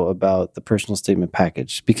people about the personal statement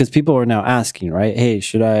package, because people are now asking, right? Hey,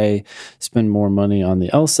 should I spend more money on the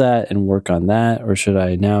LSAT and work on that? Or should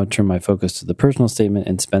I now turn my focus to the personal statement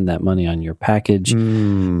and spend that money on your package?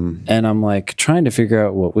 And I'm like trying to figure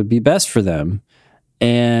out what would be best for them.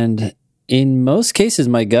 And in most cases,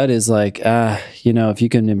 my gut is like, if you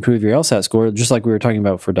can improve your LSAT score, just like we were talking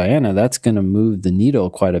about for Diana, that's going to move the needle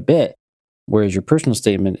quite a bit. Whereas your personal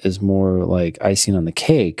statement is more like icing on the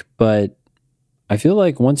cake. But I feel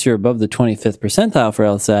like once you're above the 25th percentile for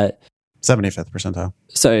LSAT, 75th percentile.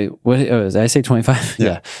 Sorry, did I say 25?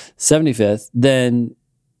 Yeah. 75th, then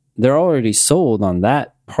they're already sold on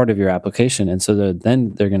that part of your application. And so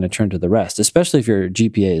then they're going to turn to the rest, especially if your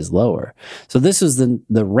GPA is lower. So this is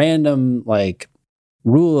the random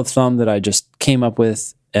rule of thumb that I just came up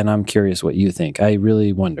with. And I'm curious what you think. I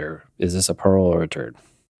really wonder, is this a pearl or a turd?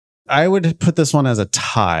 I would put this one as a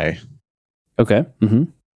tie. Okay. Mm-hmm.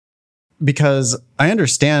 Because I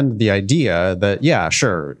understand the idea that, yeah,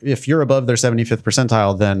 sure, if you're above their 75th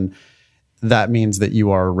percentile, then that means that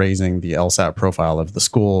you are raising the LSAT profile of the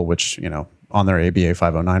school, which, on their ABA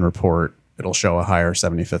 509 report, it'll show a higher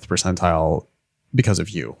 75th percentile because of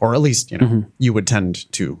you, or at least, you would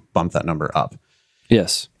tend to bump that number up.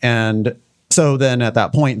 Yes. And so then at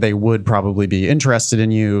that point, they would probably be interested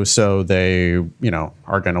in you. So they,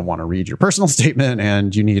 are going to want to read your personal statement,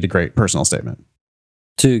 and you need a great personal statement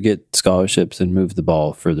to get scholarships and move the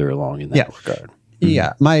ball further along in that regard. Mm-hmm.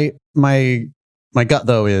 Yeah. My gut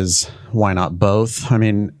though is, why not both? I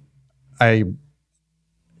mean,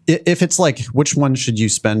 if it's like, which one should you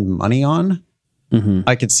spend money on? Mm-hmm.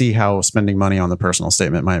 I could see how spending money on the personal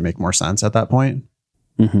statement might make more sense at that point.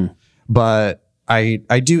 Mm-hmm. But I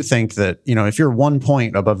do think that, if you're 1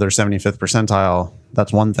 point above their 75th percentile,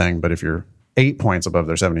 that's one thing. But if you're 8 points above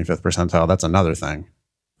their 75th percentile, that's another thing.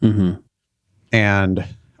 Mm-hmm. And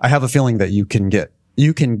I have a feeling that you can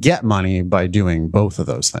get money by doing both of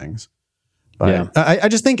those things. But I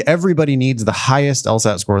just think everybody needs the highest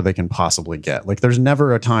LSAT score they can possibly get. Like, there's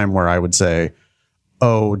never a time where I would say,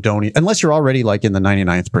 oh, unless you're already in the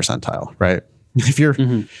 99th percentile, right? If you're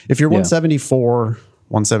 174,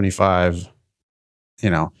 175,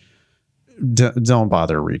 don't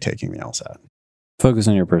bother retaking the LSAT. Focus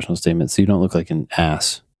on your personal statement so you don't look like an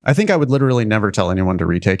ass. I think I would literally never tell anyone to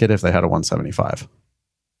retake it if they had a 175.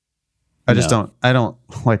 I don't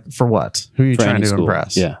like, for what? Who are you trying to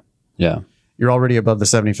impress? Yeah. Yeah. You're already above the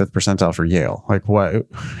 75th percentile for Yale. Like what?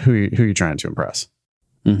 Who are you trying to impress?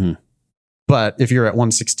 Mm-hmm. But if you're at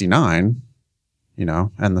 169,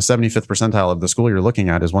 and the 75th percentile of the school you're looking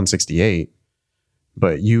at is 168,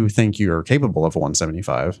 but you think you're capable of a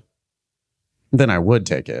 175, then I would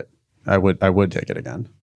take it. I would take it again.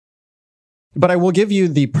 But I will give you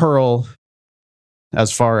the pearl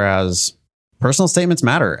as far as personal statements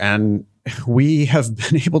matter. And we have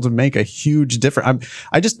been able to make a huge difference.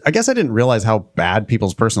 I guess I didn't realize how bad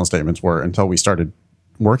people's personal statements were until we started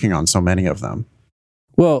working on so many of them.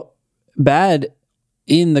 Well, bad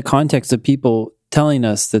in the context of people telling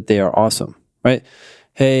us that they are awesome, right?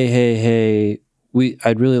 Hey,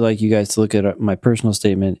 I'd really like you guys to look at my personal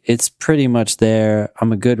statement. It's pretty much there.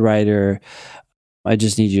 I'm a good writer. I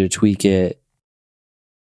just need you to tweak it.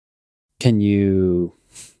 Can you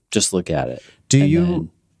just look at it?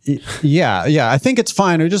 Yeah. I think it's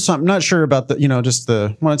fine. I'm not sure about just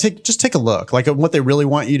take a look. Like what they really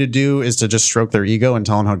want you to do is to just stroke their ego and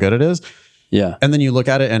tell them how good it is. Yeah. And then you look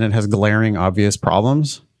at it and it has glaring, obvious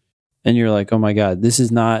problems. And you're like, oh my God, this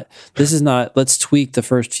is not, let's tweak the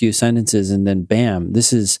first few sentences and then bam,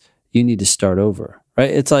 you need to start over, right?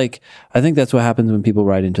 It's like, I think that's what happens when people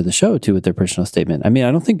write into the show too with their personal statement. I mean, I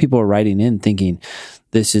don't think people are writing in thinking,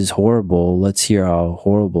 this is horrible. Let's hear how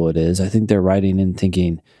horrible it is. I think they're writing in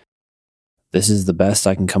thinking, this is the best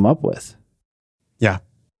I can come up with. Yeah.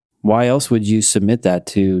 Why else would you submit that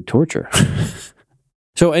to torture?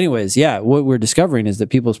 So anyways, what we're discovering is that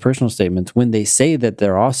people's personal statements, when they say that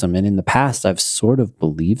they're awesome, and in the past I've sort of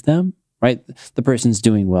believed them, right? The person's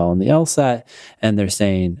doing well in the LSAT and they're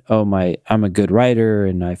saying, I'm a good writer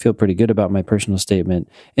and I feel pretty good about my personal statement.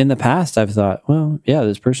 In the past, I've thought, well, yeah,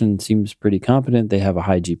 this person seems pretty competent. They have a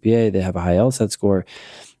high GPA. They have a high LSAT score.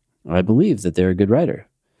 I believe that they're a good writer.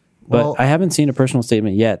 But I haven't seen a personal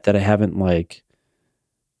statement yet that I haven't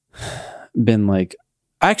been like,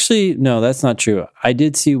 actually, no, that's not true. I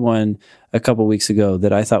did see one a couple weeks ago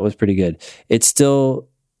that I thought was pretty good. It still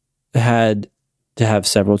had to have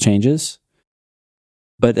several changes,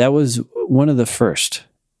 but that was one of the first.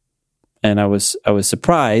 And I was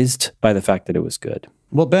surprised by the fact that it was good.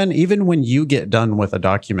 Well, Ben, even when you get done with a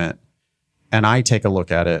document and I take a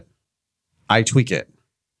look at it, I tweak it.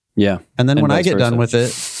 Yeah. And then when I get done with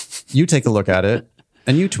it, you take a look at it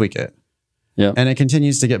and you tweak it. Yeah. And it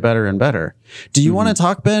continues to get better and better. Do you want to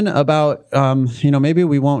talk, Ben, about, maybe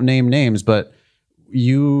we won't name names, but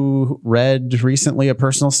you read recently a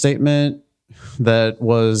personal statement that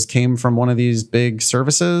came from one of these big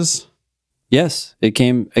services? Yes, it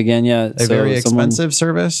came again. Yeah. A very expensive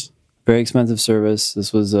service. Very expensive service.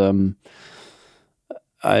 This was,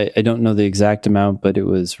 I don't know the exact amount, but it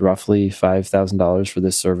was roughly $5,000 for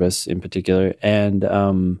this service in particular.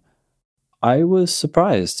 And, I was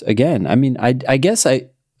surprised again. I mean, I guess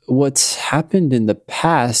what's happened in the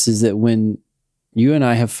past is that when you and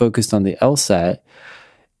I have focused on the LSAT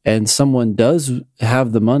and someone does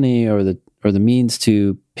have the money or the means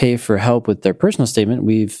to pay for help with their personal statement,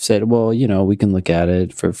 we've said, well, we can look at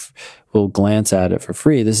it we'll glance at it for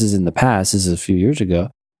free. This is in the past. This is a few years ago.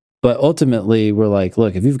 But ultimately we're like,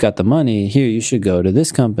 look, if you've got the money here, you should go to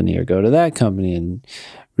this company or go to that company and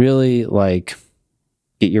really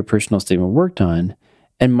get your personal statement worked on.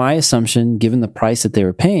 And my assumption, given the price that they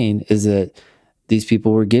were paying, is that these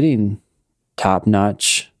people were getting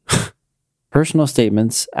top-notch personal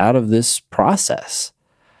statements out of this process.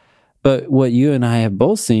 But what you and I have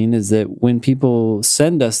both seen is that when people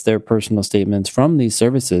send us their personal statements from these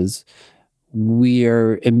services, we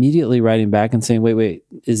are immediately writing back and saying, wait,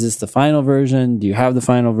 is this the final version? Do you have the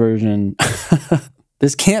final version?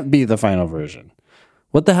 This can't be the final version.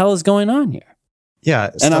 What the hell is going on here?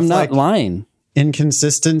 Yeah. And I'm not lying.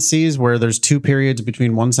 Inconsistencies where there's 2 periods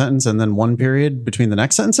between one sentence and then 1 period between the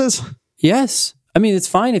next sentences? Yes. I mean, it's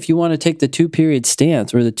fine if you want to take the 2-period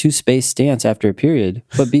stance or the 2-space stance after a period,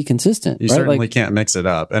 but be consistent. You right? certainly can't mix it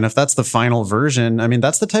up. And if that's the final version, I mean,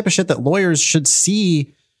 that's the type of shit that lawyers should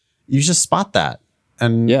see. You just spot that.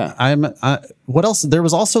 And what else? There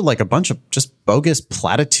was also a bunch of just bogus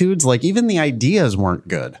platitudes. Even the ideas weren't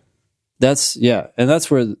good. That's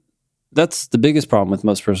the biggest problem with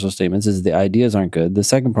most personal statements is the ideas aren't good. The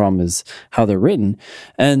second problem is how they're written.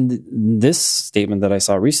 And this statement that I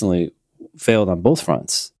saw recently failed on both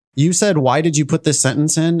fronts. You said, why did you put this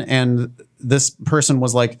sentence in? And this person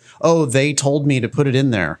was like, oh, they told me to put it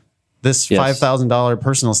in there. This $5,000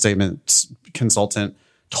 personal statement consultant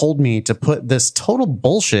told me to put this total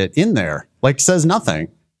bullshit in there, like says nothing.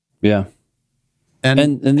 Yeah.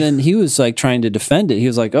 And then he was like trying to defend it. He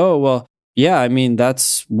was like, oh, well, yeah, I mean,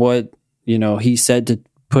 that's what, he said to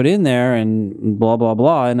put in there and blah, blah,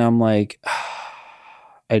 blah. And I'm like,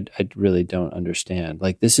 I really don't understand.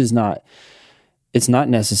 Like, this is not, it's not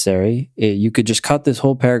necessary. You could just cut this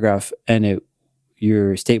whole paragraph and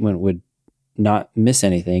your statement would not miss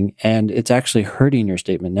anything. And it's actually hurting your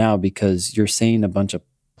statement now because you're saying a bunch of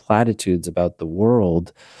platitudes about the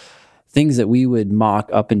world, things that we would mock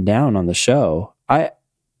up and down on the show. I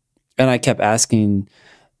kept asking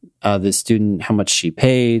the student how much she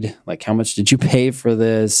paid, like how much did you pay for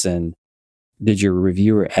this, and did your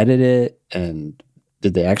reviewer edit it, and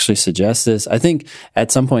did they actually suggest this? I think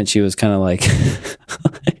at some point she was kind of like,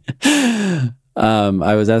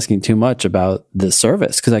 I was asking too much about the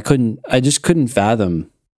service because I just couldn't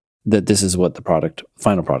fathom that this is what the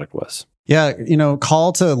final product was. Yeah,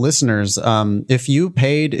 call to listeners. If you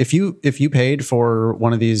paid for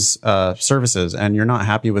one of these services and you're not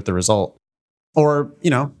happy with the result, or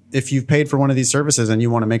if you've paid for one of these services and you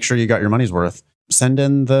want to make sure you got your money's worth, send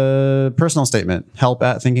in the personal statement,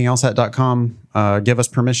 help@thinkinglsat.com. Give us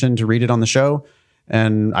permission to read it on the show.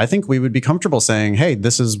 And I think we would be comfortable saying, hey,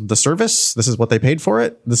 this is the service. This is what they paid for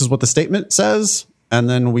it. This is what the statement says. And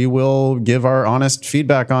then we will give our honest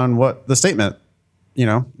feedback on what the statement,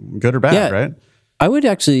 good or bad, right? I would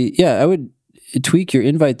tweak your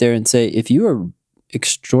invite there and say, if you are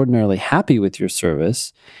extraordinarily happy with your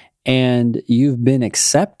service and you've been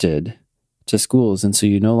accepted to schools, and so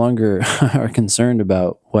you no longer are concerned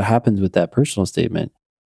about what happens with that personal statement,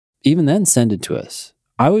 even then send it to us.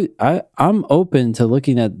 I'm open to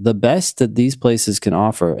looking at the best that these places can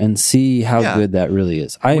offer and see how good that really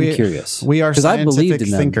is. I am curious. We are scientific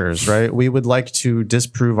thinkers, right? We would like to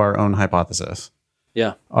disprove our own hypothesis.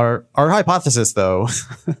 Yeah. Our hypothesis, though,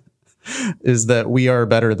 is that we are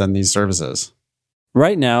better than these services.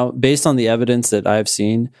 Right now, based on the evidence that I've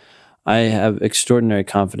seen, I have extraordinary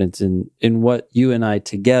confidence in what you and I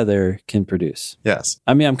together can produce. Yes.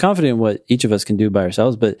 I mean, I'm confident in what each of us can do by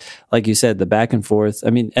ourselves, but like you said, the back and forth,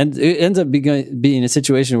 and it ends up being a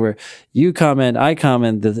situation where you comment, I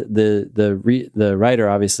comment, the writer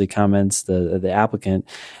obviously comments, the applicant,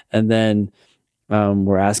 and then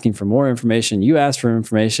we're asking for more information. You ask for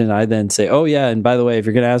information. I then say, oh yeah, and by the way, if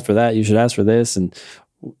you're going to ask for that, you should ask for this, and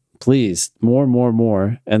please,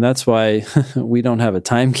 more. And that's why we don't have a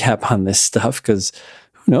time cap on this stuff, because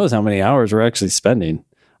who knows how many hours we're actually spending.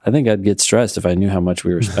 I think I'd get stressed if I knew how much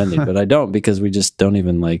we were spending, but I don't, because we just don't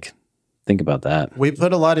even think about that. We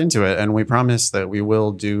put a lot into it, and we promise that we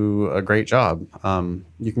will do a great job.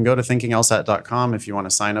 You can go to thinkinglsat.com if you want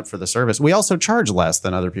to sign up for the service. We also charge less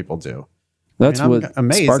than other people do. That's what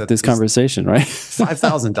sparked this conversation, right?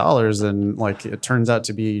 $5,000, and it turns out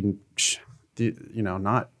to be,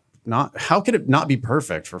 not how could it not be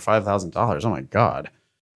perfect for $5,000? Oh my God.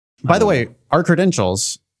 By the way, our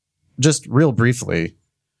credentials, just real briefly,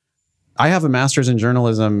 I have a master's in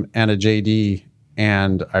journalism and a JD,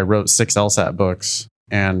 and I wrote 6 LSAT books,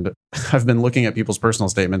 and I've been looking at people's personal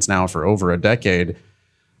statements now for over a decade,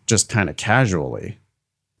 just kind of casually.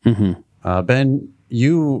 Mm-hmm. Ben,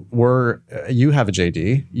 you have a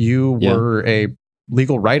JD. You were a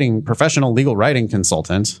professional legal writing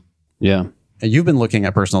consultant. Yeah. You've been looking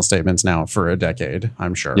at personal statements now for a decade,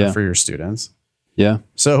 I'm sure, for your students. Yeah.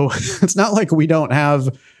 So it's not like we don't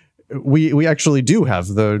have, we actually do have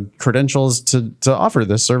the credentials to offer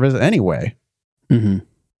this service anyway. Mm-hmm.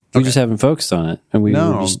 We just haven't focused on it, and we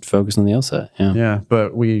were just focused on the LSAT. Yeah. Yeah.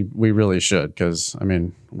 But we really should, because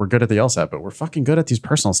we're good at the LSAT, but we're fucking good at these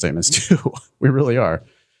personal statements too. We really are.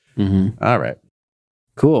 Mm-hmm. All right.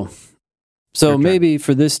 Cool. So maybe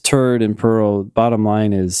for this turd and pearl, bottom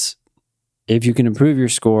line is, if you can improve your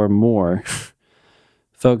score more,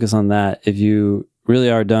 focus on that. If you really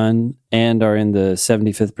are done and are in the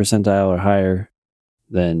 75th percentile or higher,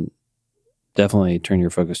 then definitely turn your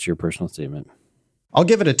focus to your personal statement. I'll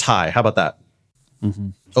give it a tie. How about that?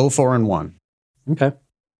 Mm-hmm. 4 and 1. Okay.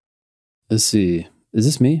 Let's see. Is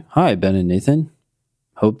this me? Hi, Ben and Nathan.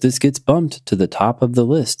 Hope this gets bumped to the top of the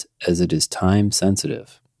list, as it is time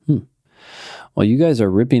sensitive. While you guys are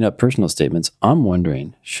ripping up personal statements, I'm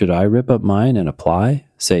wondering, should I rip up mine and apply,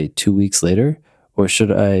 say 2 weeks later, or should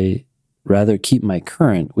I rather keep my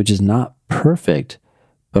current, which is not perfect,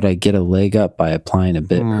 but I get a leg up by applying a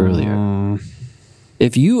bit earlier?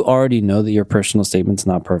 If you already know that your personal statement's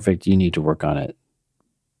not perfect, you need to work on it.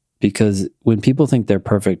 Because when people think they're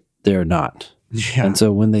perfect, they're not. Yeah. And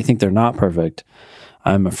so when they think they're not perfect,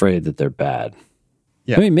 I'm afraid that they're bad.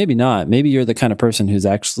 Yeah. I mean, maybe not. Maybe you're the kind of person who's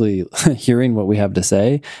actually hearing what we have to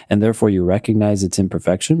say, and therefore you recognize its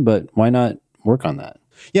imperfection. But why not work on that?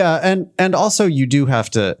 Yeah, and also you do have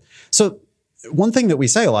to. So one thing that we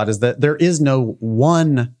say a lot is that there is no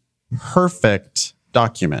one perfect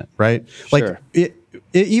document, right? Sure. Like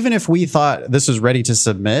even if we thought this was ready to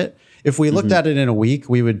submit, if we looked at it in a week,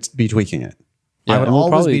 we would be tweaking it. Yeah, I would and we'll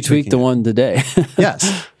always probably be tweak tweaking the it. one today.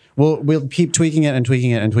 Yes, we'll keep tweaking it and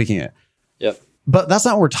tweaking it and tweaking it. Yep. But that's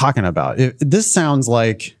not what we're talking about. This sounds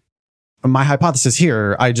like my hypothesis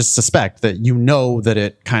here. I just suspect that you know that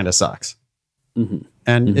it kind of sucks. Mm-hmm.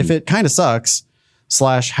 And if it kind of sucks /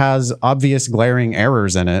 has obvious glaring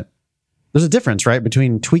errors in it, there's a difference, right,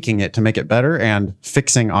 between tweaking it to make it better and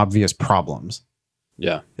fixing obvious problems.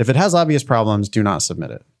 Yeah. If it has obvious problems, do not submit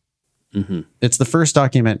it. Mm-hmm. It's the first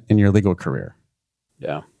document in your legal career.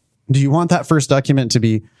 Yeah. Do you want that first document to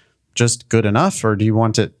be just good enough, or do you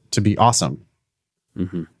want it to be awesome?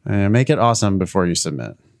 Mm-hmm. And make it awesome before you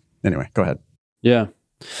submit. Anyway, go ahead. Yeah.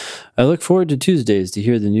 I look forward to Tuesdays to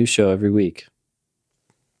hear the new show every week.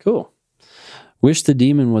 Cool. Wish the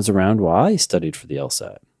demon was around while I studied for the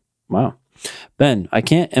LSAT. Wow. Ben, I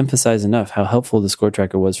can't emphasize enough how helpful the score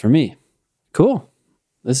tracker was for me. Cool.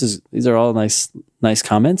 These are all nice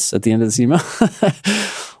comments at the end of this email.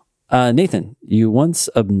 Nathan, you once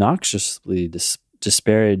obnoxiously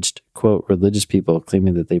disparaged, quote, religious people,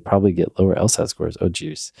 claiming that they probably get lower LSAT scores. Oh,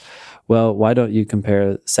 geez. Well, why don't you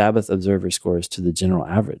compare Sabbath observer scores to the general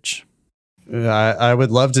average? I would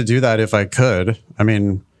love to do that if I could. I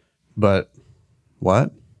mean, but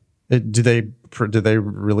what? Did they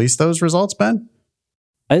release those results, Ben?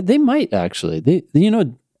 They might actually.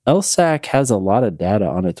 LSAC has a lot of data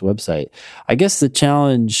on its website. I guess the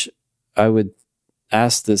challenge I would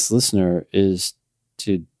ask this listener is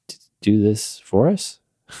to do this for us.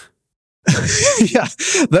 Yeah,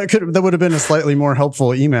 that would have been a slightly more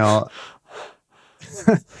helpful email.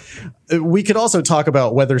 We could also talk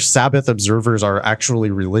about whether Sabbath observers are actually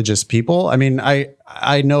religious people. I mean,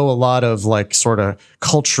 I know a lot of like sort of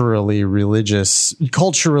culturally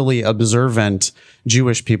observant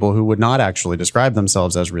Jewish people who would not actually describe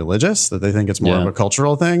themselves as religious, that they think it's more of a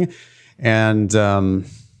cultural thing. And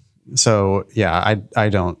so, yeah, I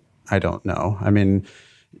don't know. I mean,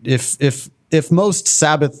 if most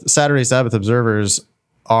Saturday Sabbath observers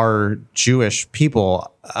are Jewish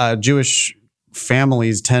people, Jewish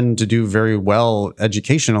families tend to do very well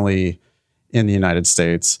educationally in the United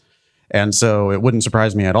States. And so it wouldn't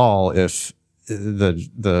surprise me at all if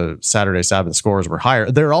the Saturday Sabbath scores were higher.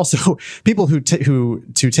 There are also people who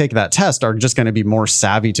take that test are just going to be more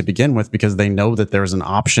savvy to begin with because they know that there's an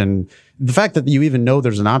option. The fact that you even know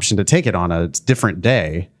there's an option to take it on a different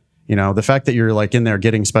day, the fact that you're like in there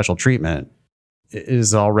getting special treatment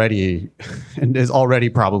is already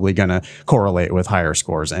probably going to correlate with higher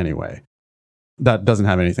scores anyway. That doesn't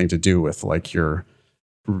have anything to do with like your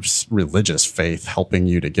religious faith helping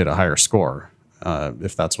you to get a higher score,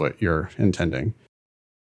 if that's what you're intending.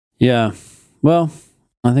 Yeah. Well,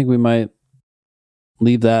 I think we might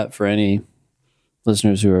leave that for any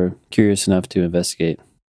listeners who are curious enough to investigate.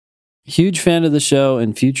 Huge fan of the show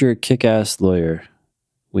and future kick-ass lawyer.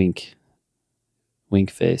 Wink. Wink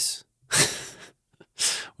face.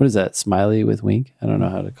 What is that? Smiley with wink? I don't know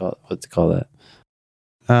what to call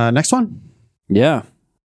that. Next one. Yeah.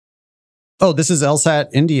 Oh, this is LSAT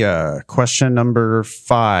India. Question number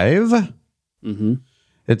 5. Mm-hmm.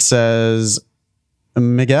 It says,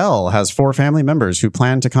 Miguel has 4 family members who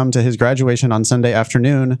plan to come to his graduation on Sunday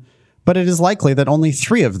afternoon, but it is likely that only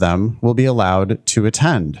 3 of them will be allowed to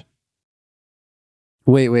attend.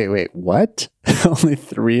 Wait. What? Only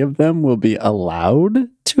 3 of them will be allowed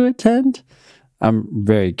to attend? I'm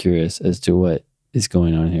very curious as to what is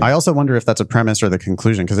going on here. I also wonder if that's a premise or the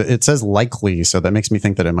conclusion, because it says likely, so that makes me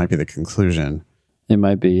think that it might be the conclusion. It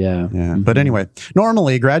might be, yeah. Mm-hmm. But anyway,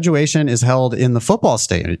 normally graduation is held in the football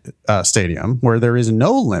stadium, where there is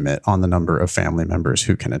no limit on the number of family members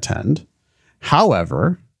who can attend.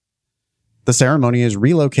 However, the ceremony is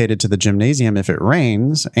relocated to the gymnasium if it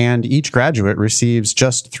rains, and each graduate receives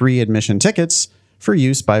just 3 admission tickets for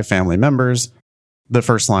use by family members. The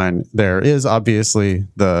first line there is obviously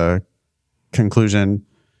the conclusion.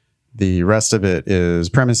 The rest of it is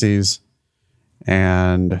premises,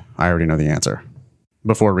 and I already know the answer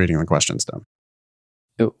before reading the questions down.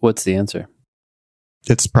 What's the answer?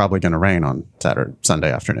 It's probably going to rain on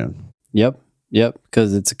Sunday afternoon. Yep,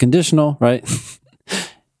 because it's a conditional, right?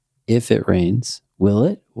 If it rains, will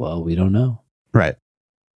it? Well, we don't know. Right.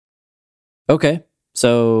 Okay.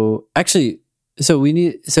 So actually, so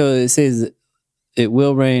it says it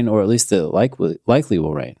will rain, or at least it likely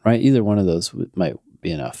will rain, right? Either one of those might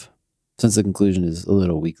be enough since the conclusion is a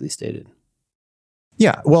little weakly stated.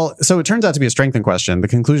 Yeah, well, so it turns out to be a strengthened question. The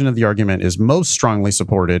conclusion of the argument is most strongly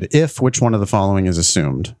supported if which one of the following is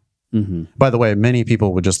assumed. Mm-hmm. By the way, many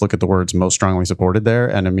people would just look at the words most strongly supported there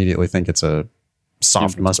and immediately think it's a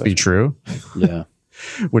soft must be true. Yeah.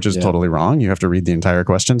 Which is totally wrong. You have to read the entire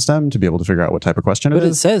question stem to be able to figure out what type of question it is. But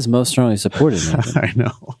it says most strongly supported. I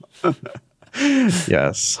know.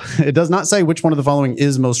 Yes. It does not say which one of the following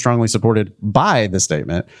is most strongly supported by the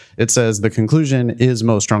statement. It says the conclusion is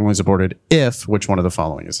most strongly supported if which one of the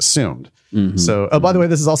following is assumed. Mm-hmm. So, by the way,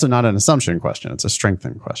 this is also not an assumption question. It's a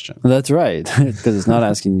strengthened question. That's right. Because it's not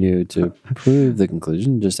asking you to prove the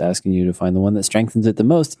conclusion, just asking you to find the one that strengthens it the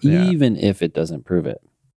most, even if it doesn't prove it.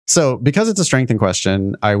 So because it's a strengthened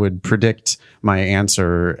question, I would predict my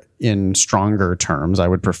answer in stronger terms. I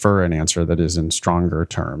would prefer an answer that is in stronger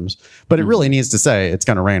terms. But it really needs to say it's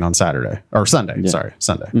going to rain on Saturday or Sunday. Yeah. Sorry,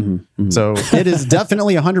 Sunday. Mm-hmm. Mm-hmm. So it is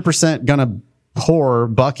definitely 100% going to pour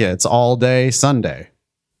buckets all day Sunday.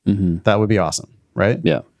 Mm-hmm. That would be awesome, right?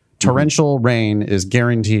 Yeah. Torrential rain is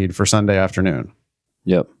guaranteed for Sunday afternoon.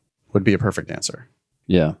 Yep. Would be a perfect answer.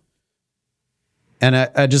 Yeah. And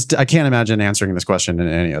I can't imagine answering this question in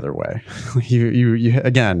any other way. You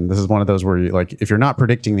again, this is one of those where you like, if you're not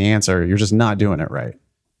predicting the answer, you're just not doing it right.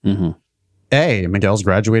 Mm-hmm. A, Miguel's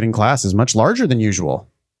graduating class is much larger than usual.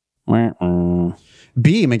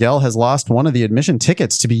 B, Miguel has lost one of the admission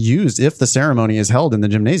tickets to be used if the ceremony is held in the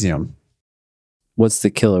gymnasium. What's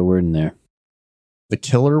the killer word in there? The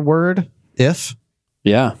killer word? If?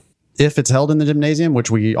 Yeah. If it's held in the gymnasium, which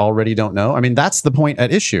we already don't know. I mean, that's the point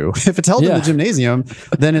at issue. If it's held in the gymnasium,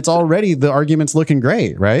 then it's already, the argument's looking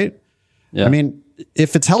great, right? Yeah. I mean,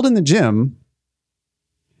 if it's held in the gym,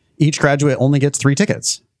 each graduate only gets 3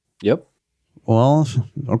 tickets. Yep. Well,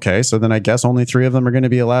 okay. So then I guess only 3 of them are going to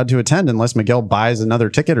be allowed to attend unless Miguel buys another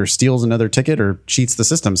ticket or steals another ticket or cheats the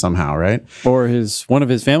system somehow, right? Or one of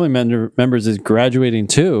his family members is graduating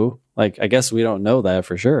too. Like, I guess we don't know that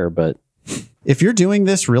for sure, but... If you're doing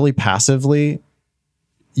this really passively,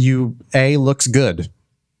 looks good,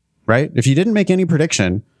 right? If you didn't make any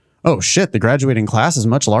prediction, oh shit, the graduating class is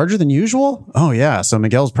much larger than usual. Oh yeah, so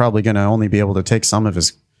Miguel's probably going to only be able to take some of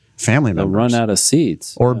his family members. They'll run out of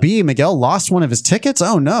seats. Or B, Miguel lost one of his tickets.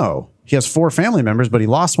 Oh no, he has 4 family members, but he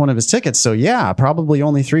lost one of his tickets. So yeah, probably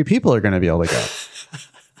only 3 people are going to be able to go.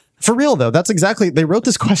 For real though, they wrote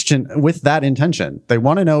this question with that intention. They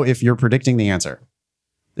want to know if you're predicting the answer.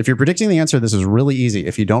 If you're predicting the answer, this is really easy.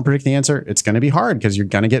 If you don't predict the answer, it's going to be hard because you're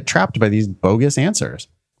going to get trapped by these bogus answers.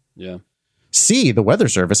 Yeah. C, the Weather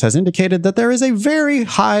Service has indicated that there is a very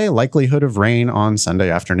high likelihood of rain on Sunday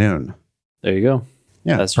afternoon. There you go.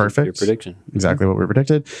 Yeah, that's perfect. Your prediction. Exactly what we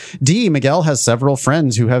predicted. D, Miguel has several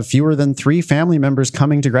friends who have fewer than 3 family members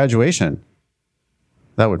coming to graduation.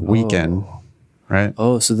 That would weaken, right?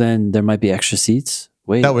 Oh, so then there might be extra seats?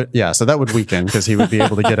 Wait. So that would weaken because he would be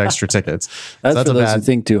able to get extra tickets. That's for those who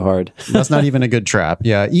think too hard. That's not even a good trap.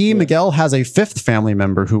 Yeah. Miguel has a 5th family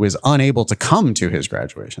member who is unable to come to his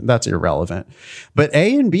graduation. That's irrelevant. But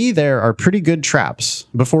A and B there are pretty good traps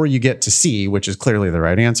before you get to C, which is clearly the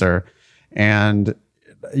right answer. And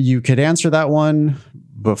you could answer that one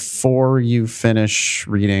before you finish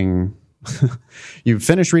reading. You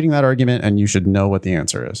finish reading that argument and you should know what the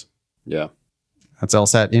answer is. Yeah. That's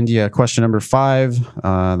LSAT India question number 5.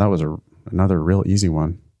 That was another real easy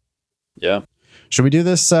one. Yeah. Should we do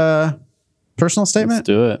this personal statement? Let's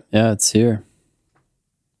do it. Yeah, it's here.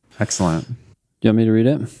 Excellent. Do you want me to read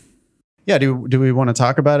it? Yeah. Do we want to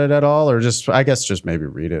talk about it at all, or just maybe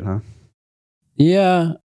read it, huh?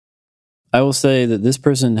 Yeah. I will say that this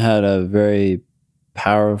person had a very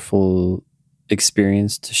powerful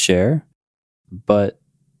experience to share, but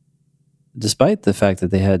despite the fact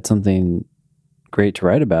that they had something great to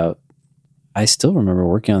write about, I still remember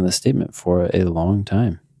working on this statement for a long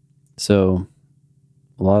time. So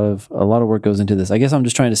a lot of work goes into this. I guess I'm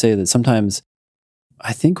just trying to say that sometimes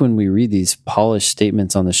I think when we read these polished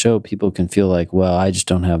statements on the show, people can feel like, well, I just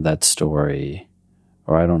don't have that story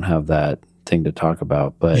or I don't have that thing to talk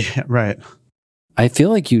about. But yeah, right. I feel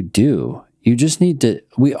like you do. You just need to,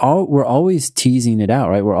 we're always teasing it out,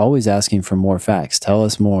 right? We're always asking for more facts. Tell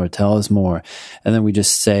us more. And then we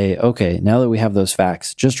just say, okay, now that we have those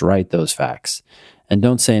facts, just write those facts. And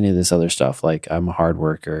don't say any of this other stuff like I'm a hard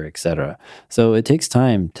worker, etc. So it takes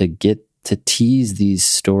time to get to tease these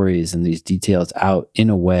stories and these details out in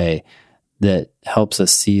a way that helps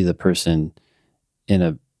us see the person in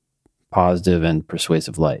a positive and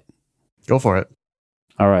persuasive light. Go for it.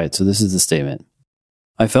 All right, so this is the statement.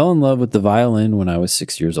 I fell in love with the violin when I was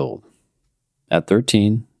 6 years old. At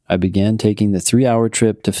 13, I began taking the 3-hour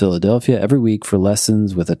trip to Philadelphia every week for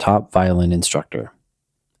lessons with a top violin instructor.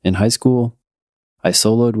 In high school, I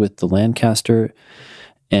soloed with the Lancaster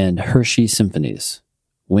and Hershey Symphonies,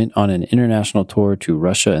 went on an international tour to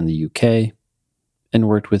Russia and the UK, and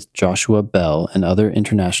worked with Joshua Bell and other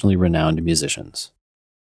internationally renowned musicians.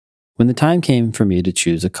 When the time came for me to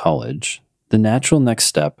choose a college, the natural next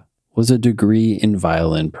step was a degree in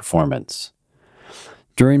violin performance.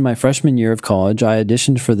 During my freshman year of college, I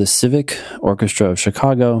auditioned for the Civic Orchestra of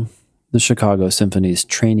Chicago, the Chicago Symphony's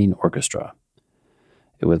training orchestra.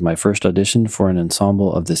 It was my first audition for an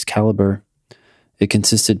ensemble of this caliber. It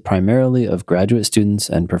consisted primarily of graduate students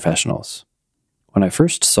and professionals. When I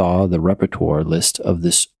first saw the repertoire list of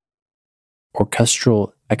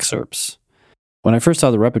orchestral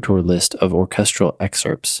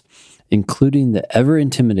excerpts, including the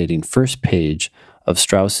ever-intimidating first page of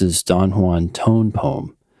Strauss's Don Juan tone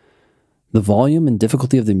poem, the volume and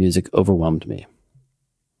difficulty of the music overwhelmed me.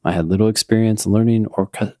 I had little experience learning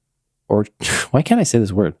why can't I say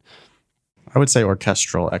this word? I would say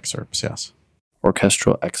orchestral excerpts, yes.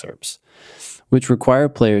 Orchestral excerpts, which require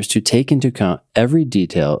players to take into account every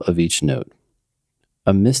detail of each note.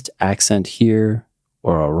 A missed accent here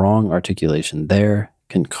or a wrong articulation there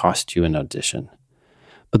can cost you an audition.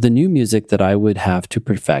 But the new music that I would have to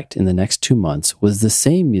perfect in the next 2 months was the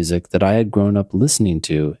same music that I had grown up listening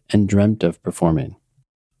to and dreamt of performing.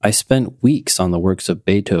 I spent weeks on the works of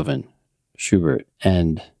Beethoven, Schubert,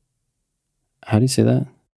 and... how do you say that?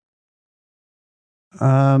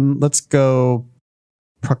 Let's go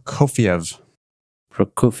Prokofiev.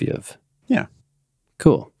 Prokofiev. Yeah.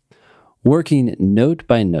 Cool. Working note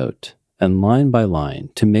by note and line by line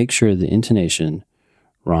to make sure the intonation,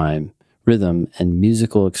 rhyme, rhythm, and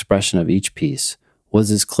musical expression of each piece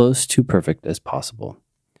was as close to perfect as possible.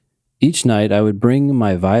 Each night I would bring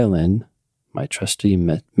my violin, my trusty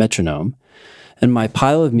metronome, and my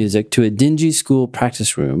pile of music to a dingy school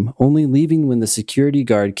practice room, only leaving when the security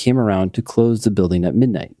guard came around to close the building at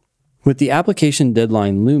midnight. With the application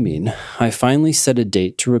deadline looming, I finally set a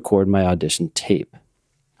date to record my audition tape.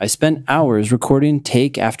 I spent hours recording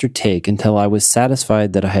take after take until I was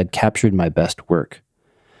satisfied that I had captured my best work.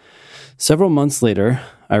 Several months later,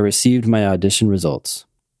 I received my audition results.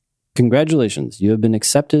 Congratulations, you have been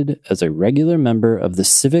accepted as a regular member of the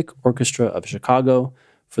Civic Orchestra of Chicago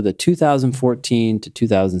for the 2014 to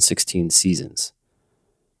 2016 seasons.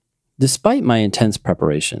 Despite my intense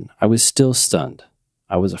preparation, I was still stunned.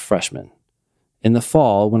 I was a freshman. In the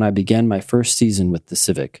fall, when I began my first season with the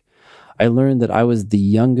Civic, I learned that I was the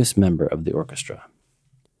youngest member of the orchestra.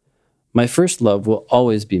 My first love will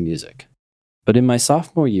always be music. But in my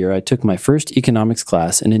sophomore year, I took my first economics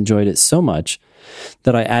class and enjoyed it so much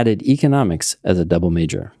that I added economics as a double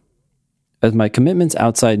major. As my commitments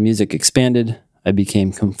outside music expanded, I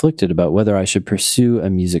became conflicted about whether I should pursue a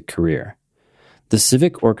music career. The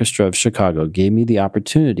Civic Orchestra of Chicago gave me the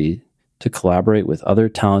opportunity to collaborate with other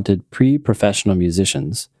talented pre-professional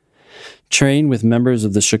musicians, train with members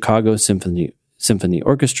of the Chicago Symphony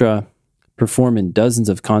Orchestra, perform in dozens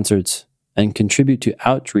of concerts, and contribute to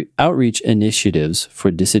outreach initiatives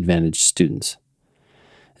for disadvantaged students.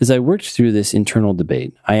 As I worked through this internal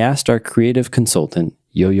debate, I asked our creative consultant,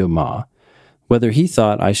 Yo-Yo Ma, whether he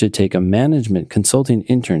thought I should take a management consulting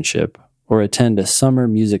internship or attend a summer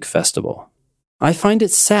music festival. I find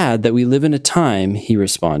it sad that we live in a time, he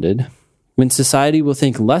responded, when society will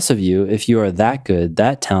think less of you if you are that good,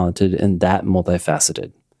 that talented, and that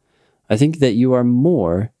multifaceted. I think that you are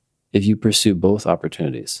more if you pursue both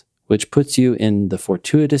opportunities, which puts you in the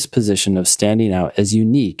fortuitous position of standing out as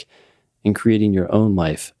unique in creating your own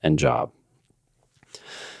life and job.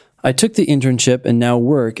 I took the internship and now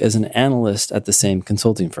work as an analyst at the same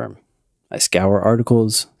consulting firm. I scour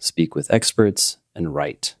articles, speak with experts, and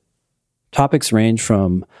write. Topics range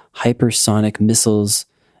from hypersonic missiles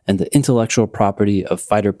and the intellectual property of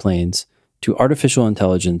fighter planes to artificial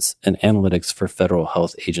intelligence and analytics for federal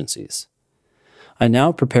health agencies. I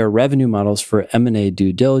now prepare revenue models for M&A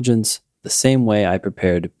due diligence the same way I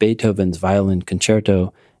prepared Beethoven's violin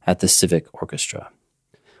concerto at the Civic Orchestra.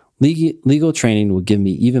 Legal training will give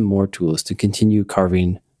me even more tools to continue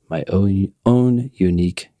carving my own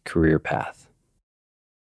unique career path.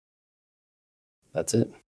 That's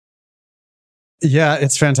it. Yeah,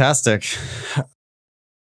 it's fantastic.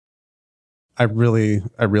 I really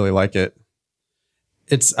like it.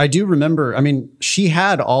 I do remember, I mean, she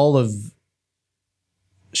had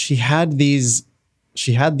these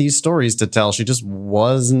stories to tell. She just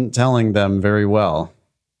wasn't telling them very well.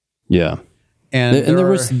 Yeah. And there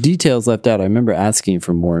were details left out. I remember asking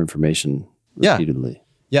for more information repeatedly.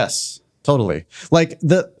 Yeah. Yes, totally. Like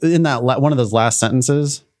one of those last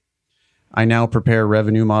sentences, I now prepare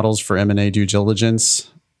revenue models for M&A due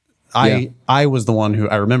diligence. I was the one who,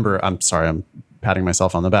 I remember, I'm sorry, I'm patting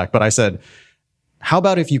myself on the back, but I said, how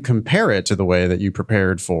about if you compare it to the way that you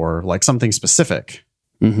prepared for like something specific?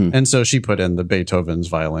 Mm-hmm. And so she put in the Beethoven's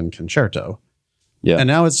Violin Concerto. Yeah. And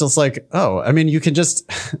now it's just like, oh, I mean, you can just,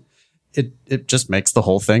 it just makes the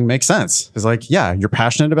whole thing make sense. It's like, yeah, you're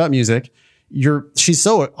passionate about music. She's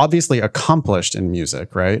so obviously accomplished in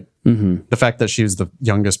music, right? Mm-hmm. The fact that she was the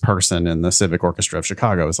youngest person in the Civic Orchestra of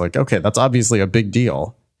Chicago is like, okay, that's obviously a big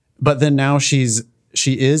deal. But then now she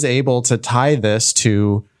is able to tie this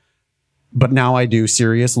to, but now I do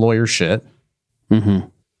serious lawyer shit. Mm-hmm.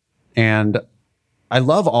 And I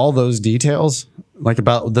love all those details, like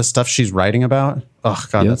about the stuff she's writing about. Oh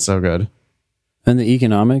God, that's so good. And the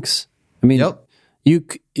economics. I mean, Yep.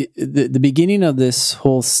 The beginning of this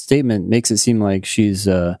whole statement makes it seem like she's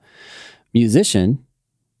a musician.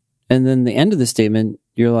 And then the end of the statement,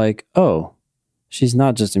 you're like, oh, she's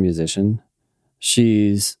not just a musician.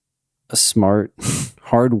 She's a smart,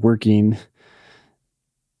 hardworking,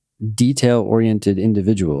 detail-oriented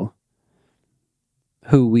individual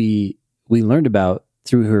who we learned about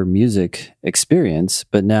through her music experience,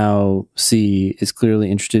 but now see is clearly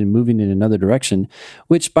interested in moving in another direction,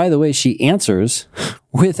 which, by the way, she answers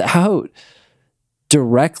without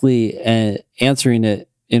directly answering it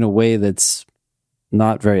in a way that's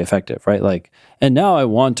not very effective, right? Like, and now I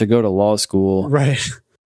want to go to law school. Right.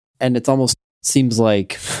 And it almost seems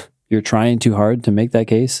like you're trying too hard to make that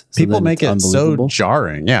case. So people make it so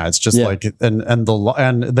jarring. Yeah, it's just like, and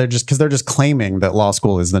they're just claiming that law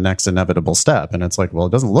school is the next inevitable step, and it's like, well,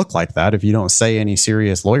 it doesn't look like that if you don't say any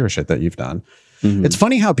serious lawyer shit that you've done. Mm-hmm. It's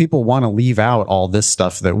funny how people want to leave out all this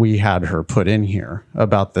stuff that we had her put in here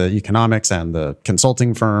about the economics and the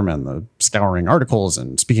consulting firm and the scouring articles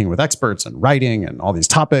and speaking with experts and writing and all these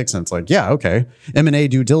topics. And it's like, yeah, okay, M&A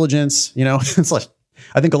due diligence. You know, it's like,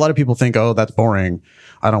 I think a lot of people think, oh, that's boring.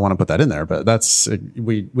 I don't want to put that in there, but that's,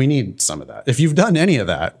 we need some of that. If you've done any of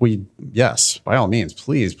that, yes, by all means,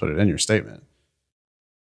 please put it in your statement.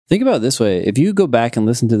 Think about it this way. If you go back and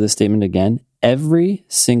listen to this statement again, every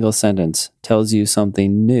single sentence tells you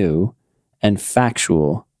something new and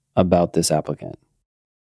factual about this applicant.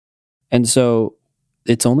 And so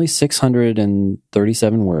it's only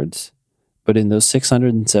 637 words, but in those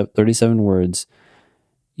 637 words,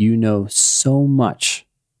 you know so much.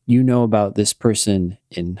 You know about this person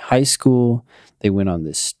in high school. They went on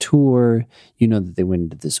this tour. You know that they went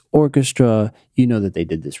into this orchestra. You know that they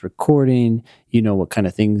did this recording. You know what kind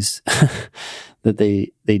of things that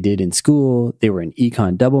they did in school. They were an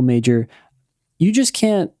econ double major. You just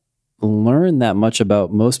can't learn that much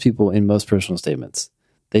about most people in most personal statements.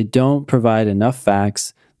 They don't provide enough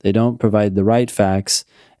facts. They don't provide the right facts,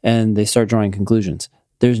 and they start drawing conclusions.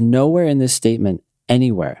 There's nowhere in this statement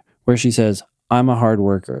anywhere where she says, I'm a hard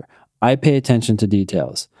worker. I pay attention to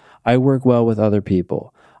details. I work well with other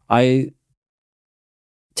people. I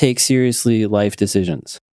take seriously life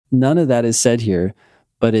decisions. None of that is said here,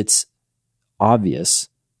 but it's obvious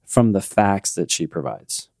from the facts that she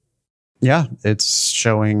provides. Yeah, it's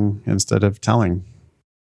showing instead of telling.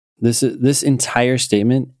 This entire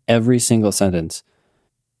statement, every single sentence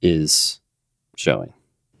is showing.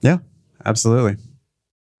 Yeah, absolutely.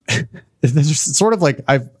 It's just sort of like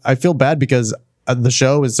I feel bad because the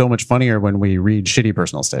show is so much funnier when we read shitty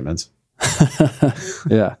personal statements.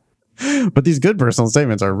 Yeah. But these good personal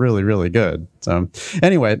statements are really, really good. So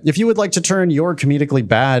anyway, if you would like to turn your comedically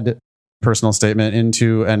bad personal statement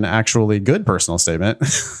into an actually good personal statement,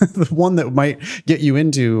 the one that might get you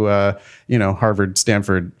into, Harvard,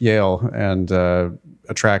 Stanford, Yale, and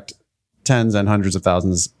attract tens and hundreds of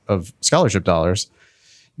thousands of scholarship dollars,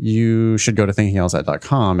 you should go to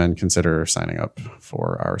thinkinglsat.com and consider signing up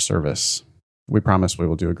for our service. We promise we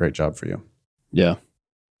will do a great job for you. Yeah.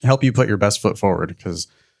 Help you put your best foot forward because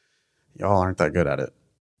y'all aren't that good at it.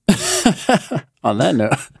 On that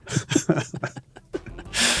note,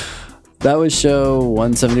 that was show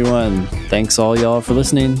 171. Thanks all y'all for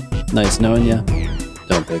listening. Nice knowing you.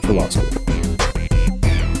 Don't pay for law school.